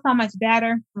feel so much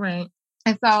better. Right.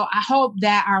 And so I hope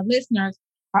that our listeners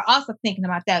are also thinking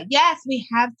about that. Yes, we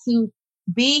have to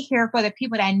be here for the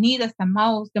people that need us the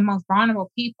most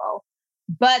vulnerable people.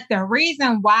 But the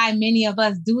reason why many of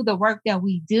us do the work that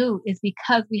we do is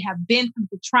because we have been through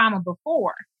the trauma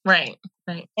before. Right.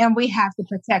 Right. And we have to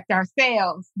protect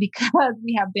ourselves because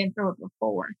we have been through it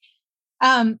before.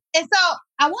 And so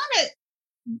I want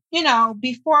to,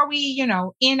 before we,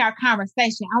 end our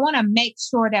conversation, I want to make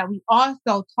sure that we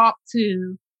also talk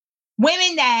to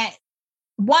women that,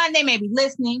 one, they may be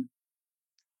listening.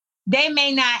 They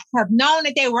may not have known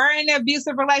that they were in an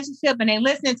abusive relationship, and they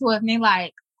listening to us and they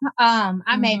like,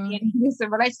 I may be in an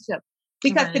abusive relationship.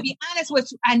 Because to be honest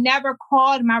with you, I never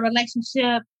called my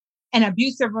relationship an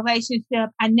abusive relationship.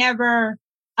 I never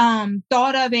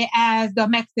thought of it as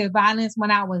domestic violence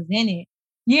when I was in it.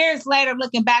 Years later,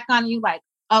 looking back on it, you like,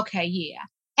 okay, yeah.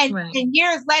 And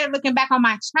years later, looking back on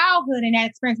my childhood and that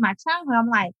experience, my childhood, I'm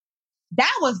like,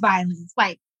 that was violence.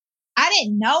 Like, I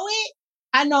didn't know it.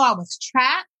 I know I was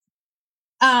trapped.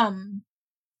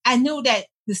 I knew that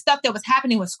the stuff that was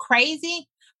happening was crazy,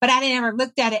 but I didn't ever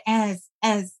looked at it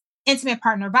as intimate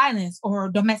partner violence or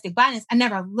domestic violence. I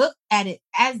never looked at it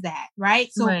as that, right?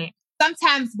 So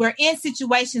sometimes we're in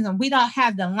situations and we don't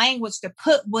have the language to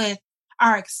put with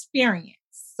our experience.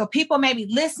 So people may be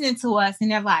listening to us and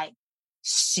they're like,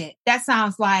 shit, that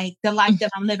sounds like the life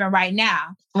that I'm living right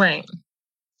now. Right.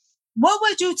 What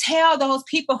would you tell those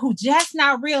people who just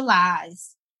now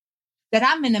realize that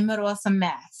I'm in the middle of some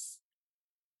mess?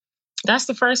 That's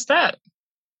the first step.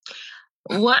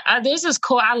 There's this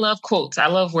quote. I love quotes. I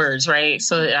love words, right?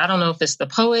 So I don't know if it's the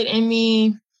poet in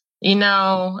me,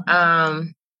 but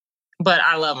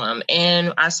I love them.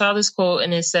 And I saw this quote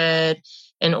and it said,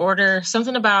 in order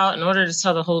to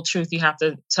tell the whole truth, you have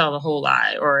to tell the whole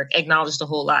lie or acknowledge the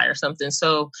whole lie or something.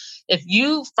 So if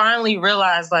you finally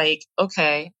realize like,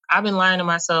 okay, I've been lying to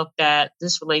myself that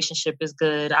this relationship is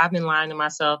good. I've been lying to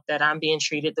myself that I'm being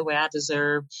treated the way I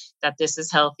deserve, that this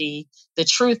is healthy. The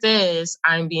truth is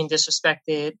I'm being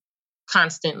disrespected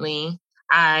constantly.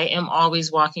 I am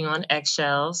always walking on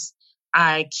eggshells.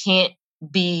 I can't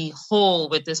be whole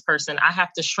with this person. I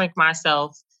have to shrink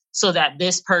myself so that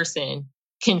this person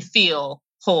can feel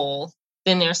whole.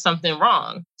 Then there's something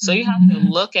wrong. So you have to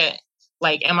look at,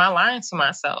 like, am I lying to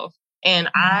myself? And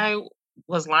I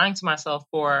was lying to myself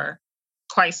for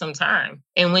quite some time.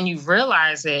 And when you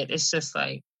realize it, it's just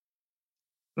like,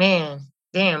 man,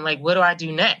 damn, like, what do I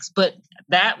do next? But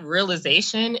that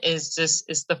realization is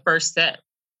the first step.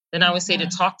 Then I would say to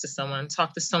talk to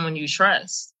someone you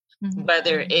trust,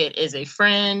 whether it is a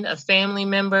friend, a family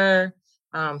member,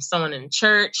 someone in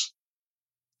church,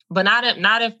 but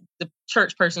not if the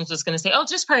church person's just going to say, oh,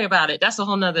 just pray about it. That's a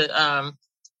whole nother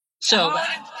show.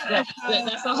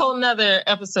 That's a whole nother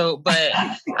episode. But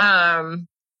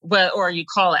or you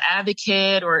call an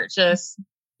advocate, or just,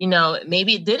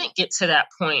 maybe it didn't get to that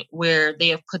point where they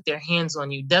have put their hands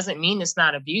on you. Doesn't mean it's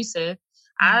not abusive.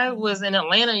 I was in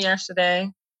Atlanta yesterday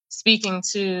speaking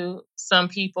to some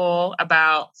people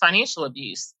about financial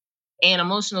abuse and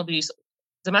emotional abuse,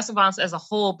 domestic violence as a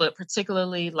whole, but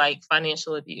particularly like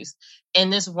financial abuse.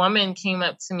 And this woman came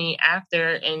up to me after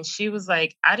and she was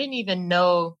like, I didn't even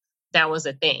know that was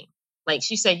a thing. Like,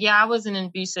 she said, yeah, I was in an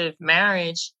abusive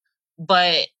marriage,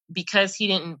 but because he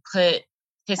didn't put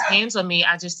his hands on me,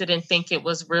 I just didn't think it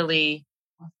was really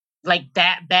like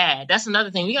that bad. That's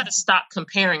another thing. We got to stop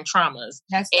comparing traumas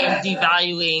and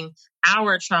devaluing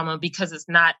our trauma because it's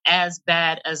not as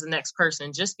bad as the next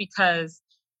person. Just because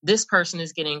this person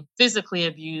is getting physically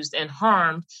abused and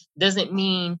harmed doesn't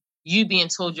mean you being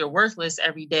told you're worthless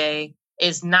every day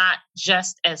is not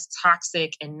just as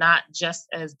toxic and not just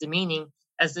as demeaning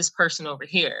as this person over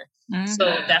here.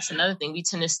 So that's another thing. We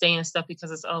tend to stay in stuff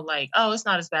because it's it's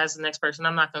not as bad as the next person.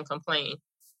 I'm not going to complain.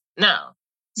 No.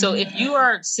 So if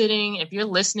you're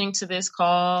listening to this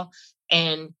call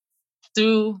and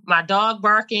through my dog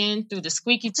barking, through the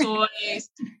squeaky toys,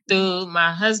 through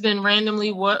my husband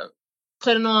randomly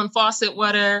putting on faucet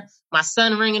water, my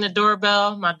son ringing the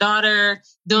doorbell, my daughter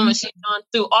doing what she's doing,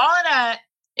 through all of that,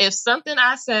 if something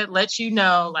I said lets you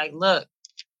know, like, look,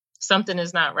 something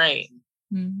is not right.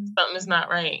 Something is not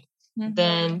right.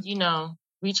 Then,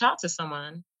 reach out to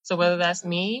someone. So whether that's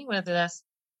me, whether that's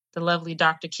the lovely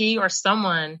Dr. Key or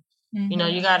someone,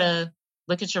 you got to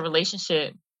look at your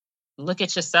relationship, look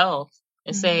at yourself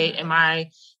and say, am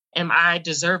I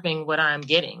deserving what I'm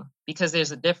getting? Because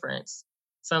there's a difference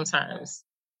sometimes.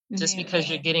 Just because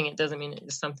you're getting it doesn't mean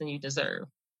it's something you deserve.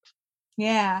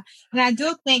 Yeah. And I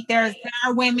do think there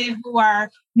are women who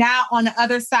are now on the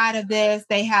other side of this.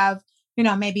 They have,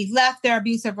 maybe left their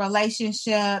abusive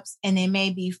relationships and they may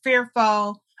be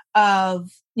fearful of,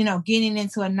 getting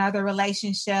into another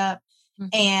relationship. Mm-hmm.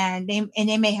 And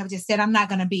they may have just said, I'm not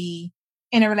going to be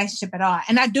in a relationship at all.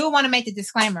 And I do want to make the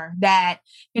disclaimer that,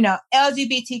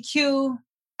 LGBTQIA+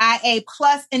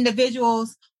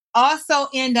 individuals also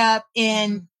end up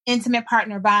in intimate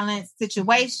partner violence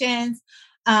situations.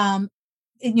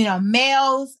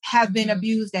 Males have been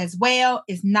abused as well.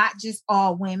 It's not just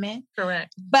all women.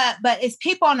 Correct. But it's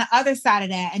people on the other side of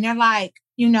that. And they're like,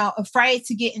 afraid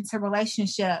to get into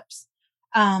relationships,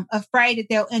 afraid that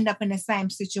they'll end up in the same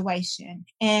situation.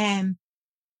 And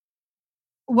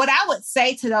what I would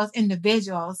say to those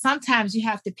individuals, sometimes you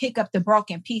have to pick up the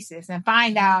broken pieces and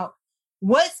find out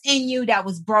what's in you that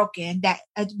was broken, that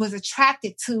was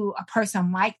attracted to a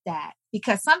person like that.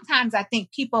 Because sometimes I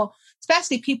think people,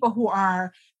 especially people who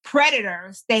are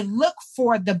predators, they look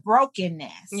for the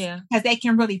brokenness because they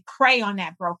can really prey on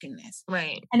that brokenness.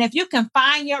 Right. And if you can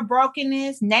find your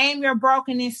brokenness, name your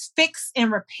brokenness, fix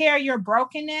and repair your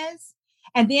brokenness,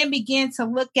 and then begin to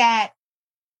look at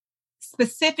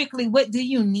specifically what do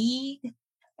you need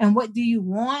and what do you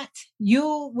want,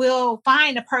 you will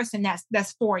find a person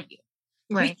that's for you.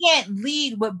 Right. We can't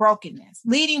lead with brokenness.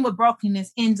 Leading with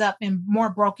brokenness ends up in more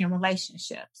broken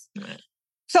relationships. Right.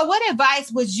 So what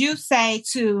advice would you say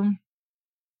to,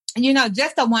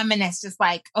 just a woman that's just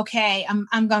like, okay, I'm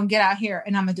going to get out here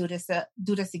and I'm going to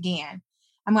do this again.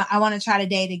 I want to try to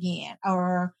date again,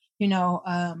 or,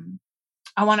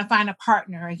 I want to find a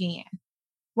partner again.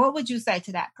 What would you say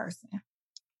to that person?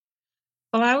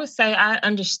 Well, I would say I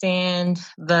understand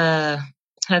the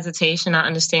hesitation. I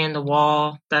understand the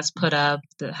wall that's put up,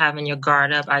 having your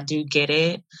guard up. I do get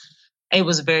it. It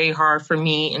was very hard for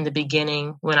me in the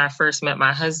beginning when I first met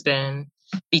my husband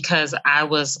because I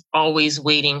was always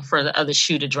waiting for the other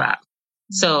shoe to drop.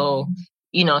 So,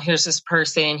 here's this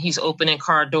person, he's opening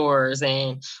car doors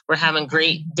and we're having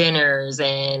great dinners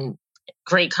and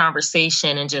great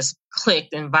conversation and just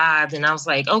clicked and vibed. And I was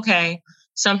like, okay,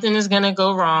 something is going to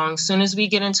go wrong. As soon as we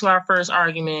get into our first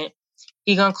argument,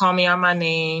 he going to call me out my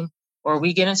name, or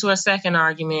we get into a second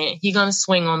argument, he going to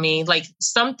swing on me, like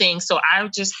something. So I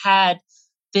just had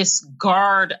this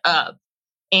guard up.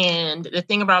 And the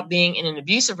thing about being in an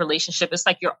abusive relationship, it's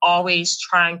like you're always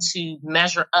trying to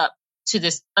measure up to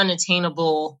this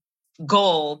unattainable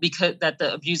goal because that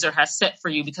the abuser has set for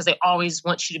you, because they always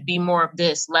want you to be more of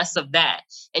this, less of that.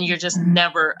 And you're just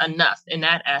never enough in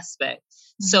that aspect.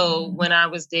 So when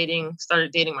I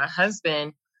started dating my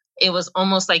husband, it was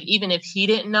almost like, even if he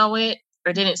didn't know it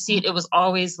or didn't see it, it was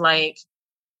always like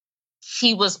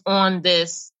he was on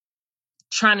this,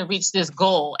 trying to reach this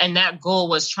goal. And that goal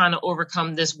was trying to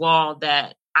overcome this wall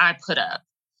that I put up.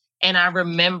 And I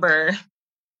remember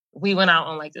we went out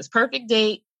on like this perfect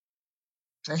date.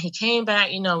 And he came back,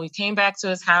 we came back to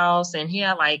his house and he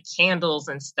had like candles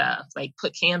and stuff, like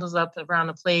put candles up around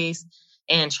the place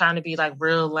and trying to be like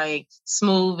real, like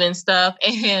smooth and stuff.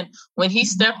 And when he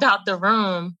stepped out the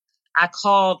room, I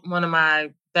called one of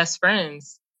my best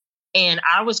friends and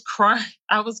I was crying.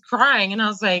 And I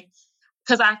was like,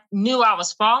 because I knew I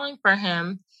was falling for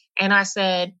him. And I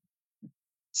said,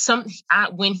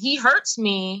 when he hurts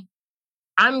me,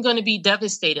 I'm going to be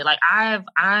devastated. Like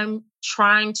I'm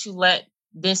trying to let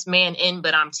this man in,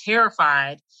 but I'm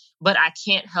terrified, but I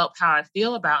can't help how I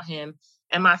feel about him.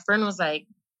 And my friend was like,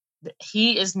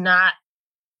 he is not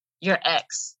your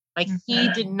ex. Like he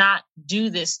did not do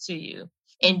this to you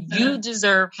and you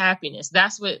deserve happiness.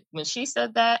 That's when she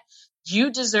said that,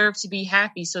 you deserve to be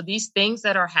happy. So these things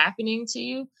that are happening to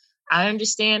you, I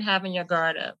understand having your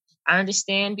guard up. I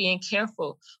understand being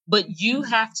careful, but you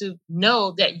have to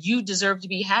know that you deserve to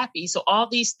be happy. So all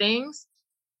these things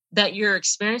that you're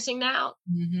experiencing now,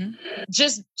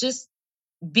 just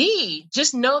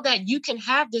know that you can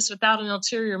have this without an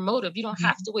ulterior motive. You don't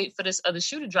have to wait for this other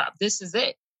shoe to drop. This is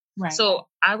it. Right. So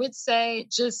I would say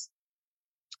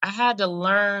I had to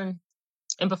learn.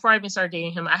 And before I even started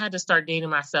dating him, I had to start dating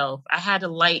myself. I had to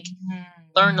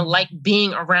learn to like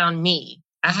being around me.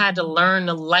 I had to learn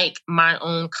to like my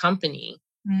own company.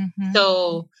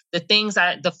 So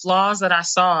the flaws that I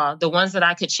saw, the ones that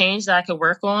I could change, that I could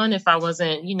work on if I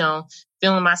wasn't,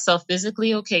 feeling myself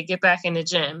physically, okay, get back in the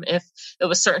gym. If it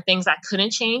was certain things I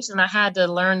couldn't change, then I had to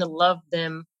learn to love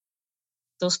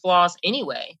those flaws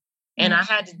anyway. And I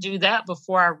had to do that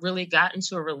before I really got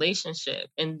into a relationship.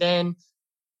 And then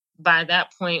by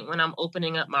that point, when I'm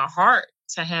opening up my heart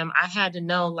to him, I had to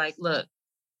know, like, look,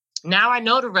 now I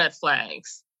know the red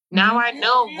flags. Now I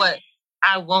know what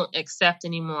I won't accept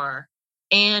anymore.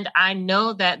 And I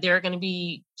know that there are going to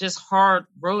be just hard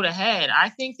road ahead. I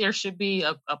think there should be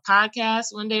a podcast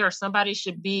one day, or somebody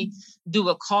should do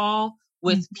a call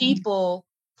with people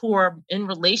who are in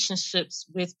relationships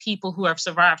with people who have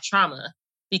survived trauma,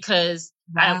 because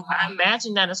I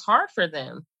imagine that it's hard for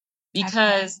them,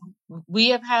 because we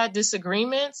have had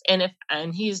disagreements,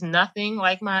 and he's nothing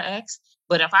like my ex,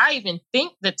 but if I even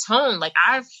think the tone, like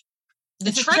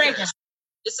it's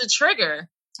a trigger.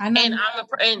 I know.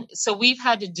 And so we've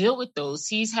had to deal with those.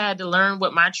 He's had to learn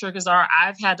what my triggers are.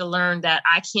 I've had to learn that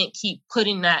I can't keep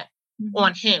putting that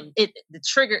on him. The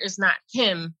trigger is not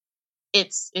him.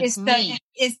 It's me.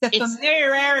 It's the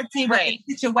familiarity with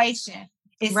the situation.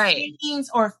 It seems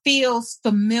or feels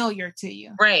familiar to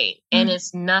you. Right. And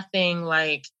it's nothing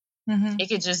like, it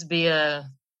could just be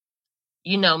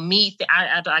me.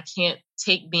 I can't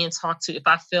take being talked to if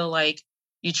I feel like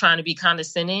you're trying to be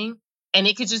condescending. And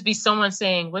it could just be someone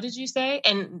saying, "What did you say?"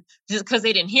 And just because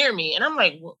they didn't hear me. And I'm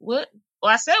like, what?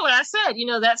 Well, I said what I said,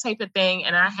 that type of thing.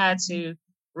 And I had to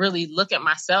really look at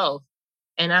myself.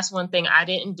 And that's one thing I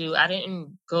didn't do. I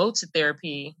didn't go to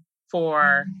therapy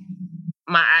for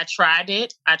I tried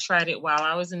it. I tried it while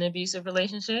I was in an abusive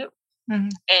relationship.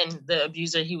 And the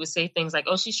abuser, he would say things like,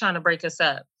 "Oh, she's trying to break us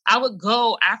up." I would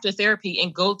go after therapy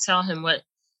and go tell him what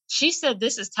she said.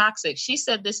 This is toxic. She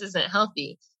said this isn't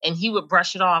healthy. And he would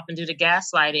brush it off and do the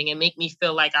gaslighting and make me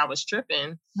feel like I was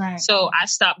tripping. Right. So I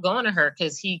stopped going to her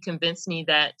because he convinced me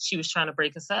that she was trying to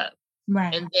break us up.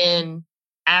 Right. And then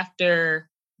after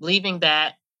leaving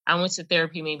that, I went to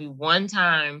therapy maybe one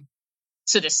time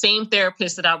to the same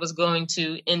therapist that I was going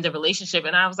to in the relationship.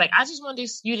 And I was like, I just wanted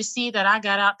you to see that I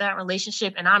got out that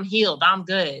relationship and I'm healed. I'm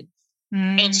good.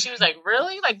 And she was like,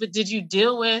 really? Like, but did you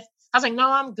deal with... I was like,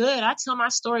 no, I'm good. I tell my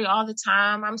story all the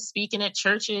time. I'm speaking at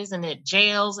churches and at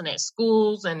jails and at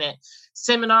schools and at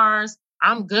seminars.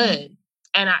 I'm good.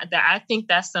 And I think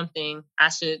that's something I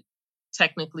should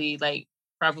technically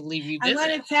probably revisit. I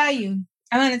want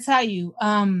to tell you,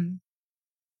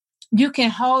 you can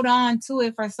hold on to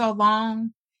it for so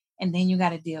long and then you got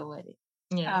to deal with it.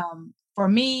 Yeah. For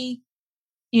me,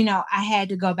 I had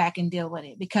to go back and deal with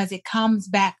it because it comes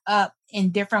back up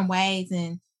in different ways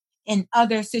and in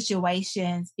other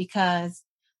situations, because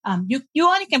you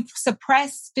only can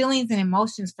suppress feelings and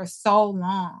emotions for so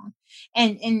long.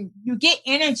 And you get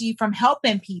energy from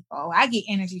helping people. I get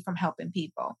energy from helping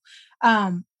people.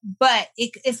 But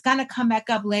it's going to come back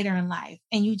up later in life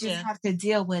and you just have to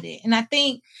deal with it. And I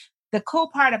think the cool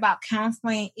part about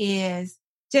counseling is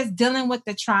just dealing with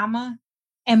the trauma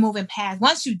and moving past.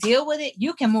 Once you deal with it,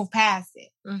 you can move past it.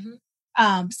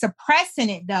 Suppressing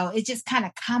it though, it just kind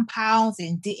of compounds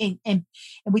and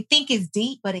we think it's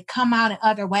deep, but it come out in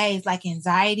other ways, like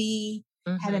anxiety,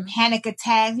 having panic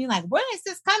attacks. You're like, where is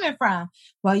this coming from?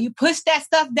 Well, you pushed that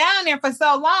stuff down there for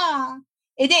so long,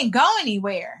 it didn't go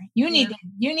anywhere. You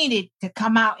needed to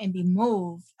come out and be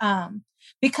moved.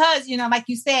 Because, like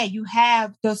you said, you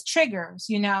have those triggers,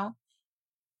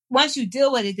 once you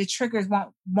deal with it, the triggers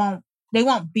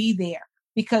won't be there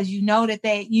because you know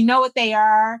what they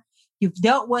are. You've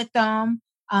dealt with them,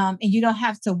 and you don't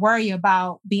have to worry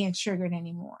about being triggered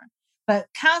anymore. But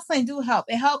counseling do help.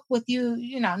 It helps with you,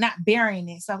 not burying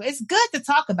it. So it's good to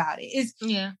talk about it. It's,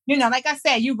 like I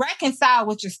said, you reconcile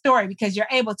with your story because you're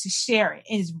able to share it.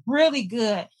 It's really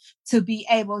good to be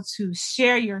able to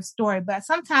share your story. But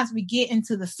sometimes we get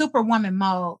into the superwoman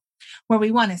mode where we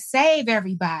want to save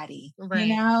everybody,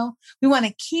 right. We want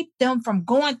to keep them from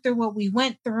going through what we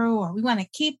went through, or we want to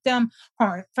keep them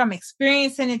from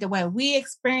experiencing it the way we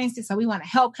experienced it. So we want to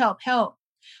help.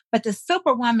 But the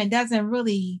superwoman doesn't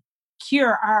really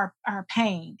cure our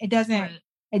pain. It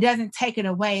doesn't take it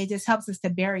away. It just helps us to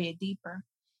bury it deeper.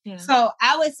 Yeah. So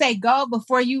I would say go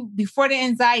before the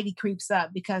anxiety creeps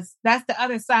up, because that's the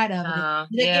other side of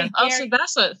it. Yeah. So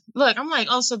that's I'm like,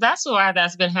 so that's why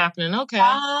that's been happening. Okay.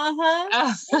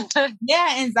 Yeah.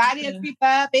 Anxiety will creep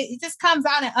up. It just comes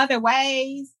out in other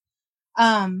ways.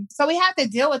 So we have to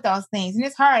deal with those things, and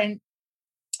it's hard.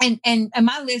 And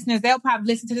my listeners, they'll probably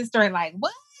listen to this story like,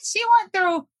 what? She went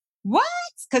through what?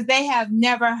 Because they have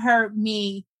never heard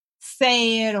me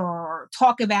say it or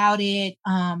talk about it.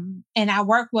 And I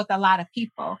work with a lot of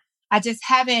people. I just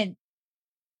haven't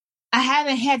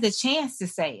had the chance to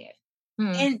say it.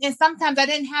 And sometimes I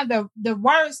didn't have the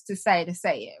words to say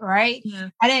it, right? Yeah.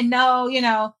 I didn't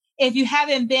know, if you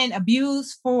haven't been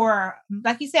abused for,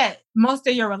 like you said, most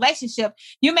of your relationship,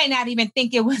 you may not even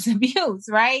think it was abuse,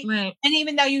 right? Right. And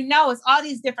even though it's all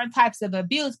these different types of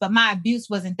abuse, but my abuse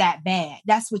wasn't that bad.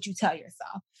 That's what you tell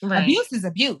yourself. Right. Abuse is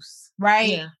abuse, right?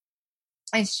 Yeah.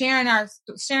 And sharing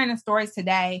the stories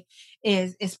today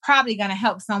is probably going to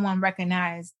help someone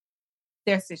recognize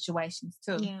their situations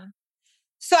too. Yeah.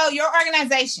 So your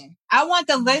organization, I want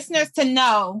the listeners to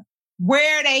know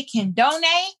where they can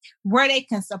donate, where they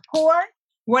can support,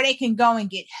 where they can go and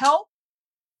get help?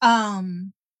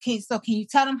 Can you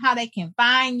tell them how they can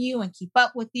find you and keep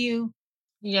up with you?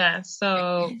 Yeah,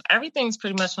 so everything's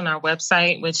pretty much on our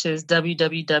website, which is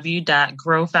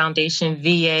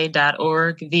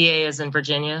www.growfoundationva.org. VA is in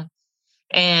Virginia.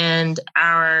 And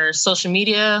our social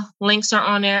media links are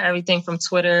on there, everything from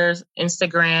Twitter,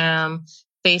 Instagram,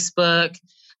 Facebook.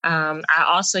 I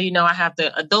also, I have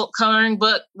the adult coloring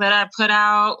book that I put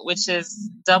out, which is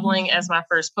doubling as my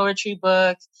first poetry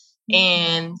book.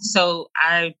 And so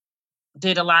I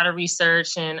did a lot of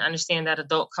research and understand that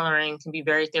adult coloring can be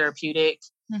very therapeutic,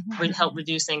 help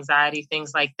reduce anxiety,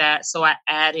 things like that. So I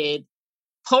added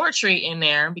poetry in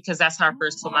there because that's how I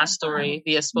first told my story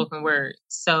via spoken word.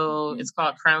 So it's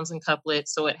called Crowns and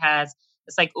Couplets. So it's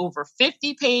like over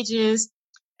 50 pages.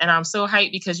 And I'm so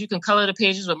hyped because you can color the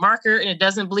pages with marker and it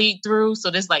doesn't bleed through. So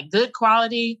there's like good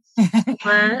quality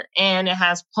paper, and it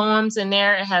has poems in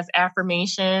there. It has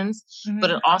affirmations, but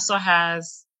it also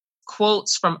has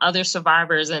quotes from other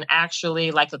survivors and actually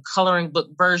like a coloring book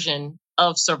version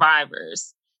of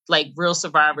survivors, like real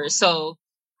survivors. So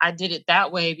I did it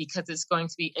that way because it's going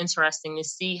to be interesting to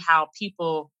see how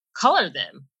people color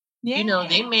them. Yeah.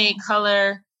 They may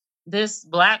color this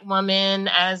Black woman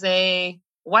as a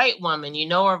white woman,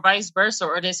 or vice versa,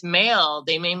 or this male,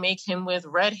 they may make him with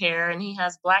red hair and he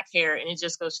has black hair. And it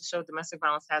just goes to show domestic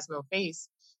violence has no face.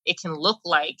 It can look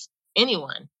like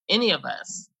anyone, any of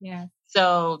us. Yeah.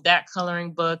 So that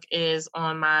coloring book is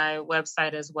on my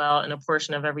website as well. And a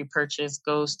portion of every purchase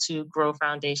goes to Grow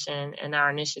Foundation and our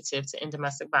initiative to end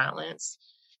domestic violence.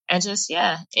 And just,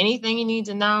 anything you need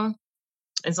to know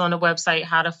is on the website,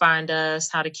 how to find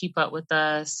us, how to keep up with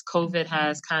us. COVID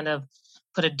has kind of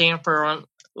put a damper on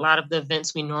a lot of the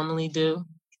events we normally do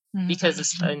because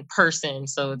it's in person.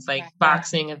 So it's like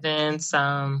boxing events,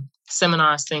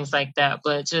 seminars, things like that.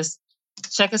 But just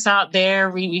check us out there.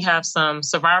 We have some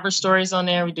survivor stories on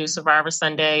there. We do Survivor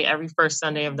Sunday. Every first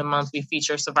Sunday of the month, we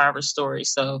feature a survivor story.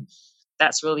 So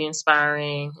that's really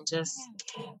inspiring. Just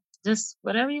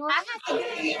whatever you want. I have to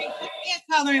get here and get a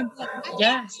coloring book.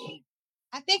 Yes.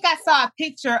 I think I saw a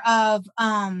picture of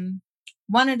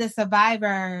one of the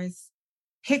survivors'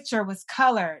 picture was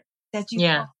colored that you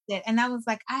posted. And I was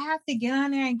like, I have to get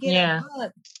on there and get a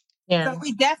book. Yeah. So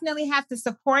we definitely have to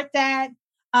support that.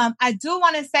 I do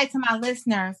want to say to my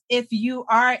listeners, if you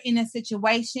are in a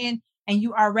situation and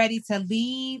you are ready to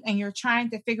leave and you're trying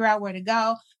to figure out where to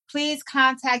go, please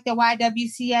contact the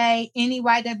YWCA, any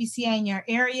YWCA in your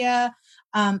area,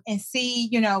 and see,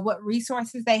 what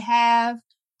resources they have.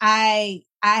 I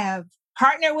have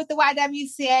partnered with the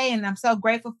YWCA, and I'm so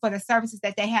grateful for the services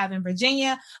that they have in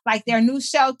Virginia, like their new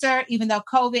shelter, even though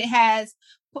COVID has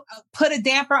put a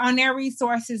damper on their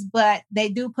resources, but they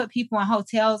do put people in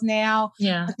hotels now.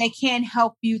 Yeah. But they can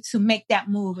help you to make that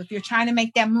move. If you're trying to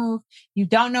make that move, you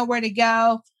don't know where to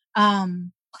go,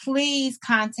 please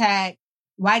contact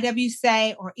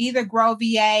YWCA or either Grow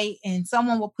VA, and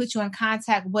someone will put you in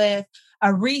contact with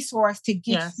a resource to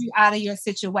get you out of your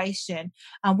situation.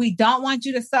 We don't want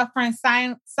you to suffer in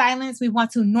silence. We want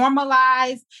to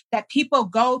normalize that people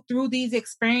go through these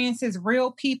experiences,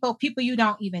 real people you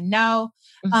don't even know,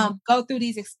 go through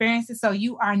these experiences. So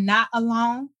you are not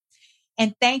alone.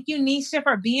 And thank you, Nisha,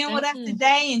 for being with us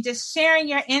today and just sharing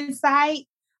your insight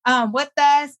with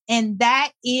us. And that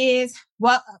is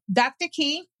Dr.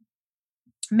 Key,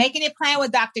 Making It Plain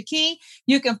with Dr. Key.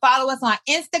 You can follow us on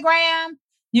Instagram.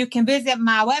 You can visit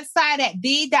my website at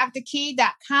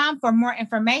thedrkey.com for more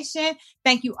information.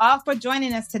 Thank you all for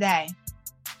joining us today.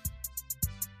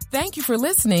 Thank you for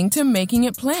listening to Making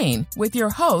It Plain with your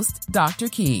host, Dr.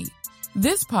 Key.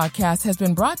 This podcast has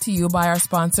been brought to you by our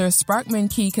sponsor, Sparkman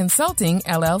Key Consulting,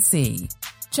 LLC.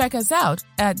 Check us out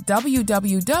at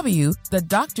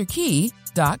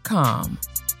www.thedrkey.com.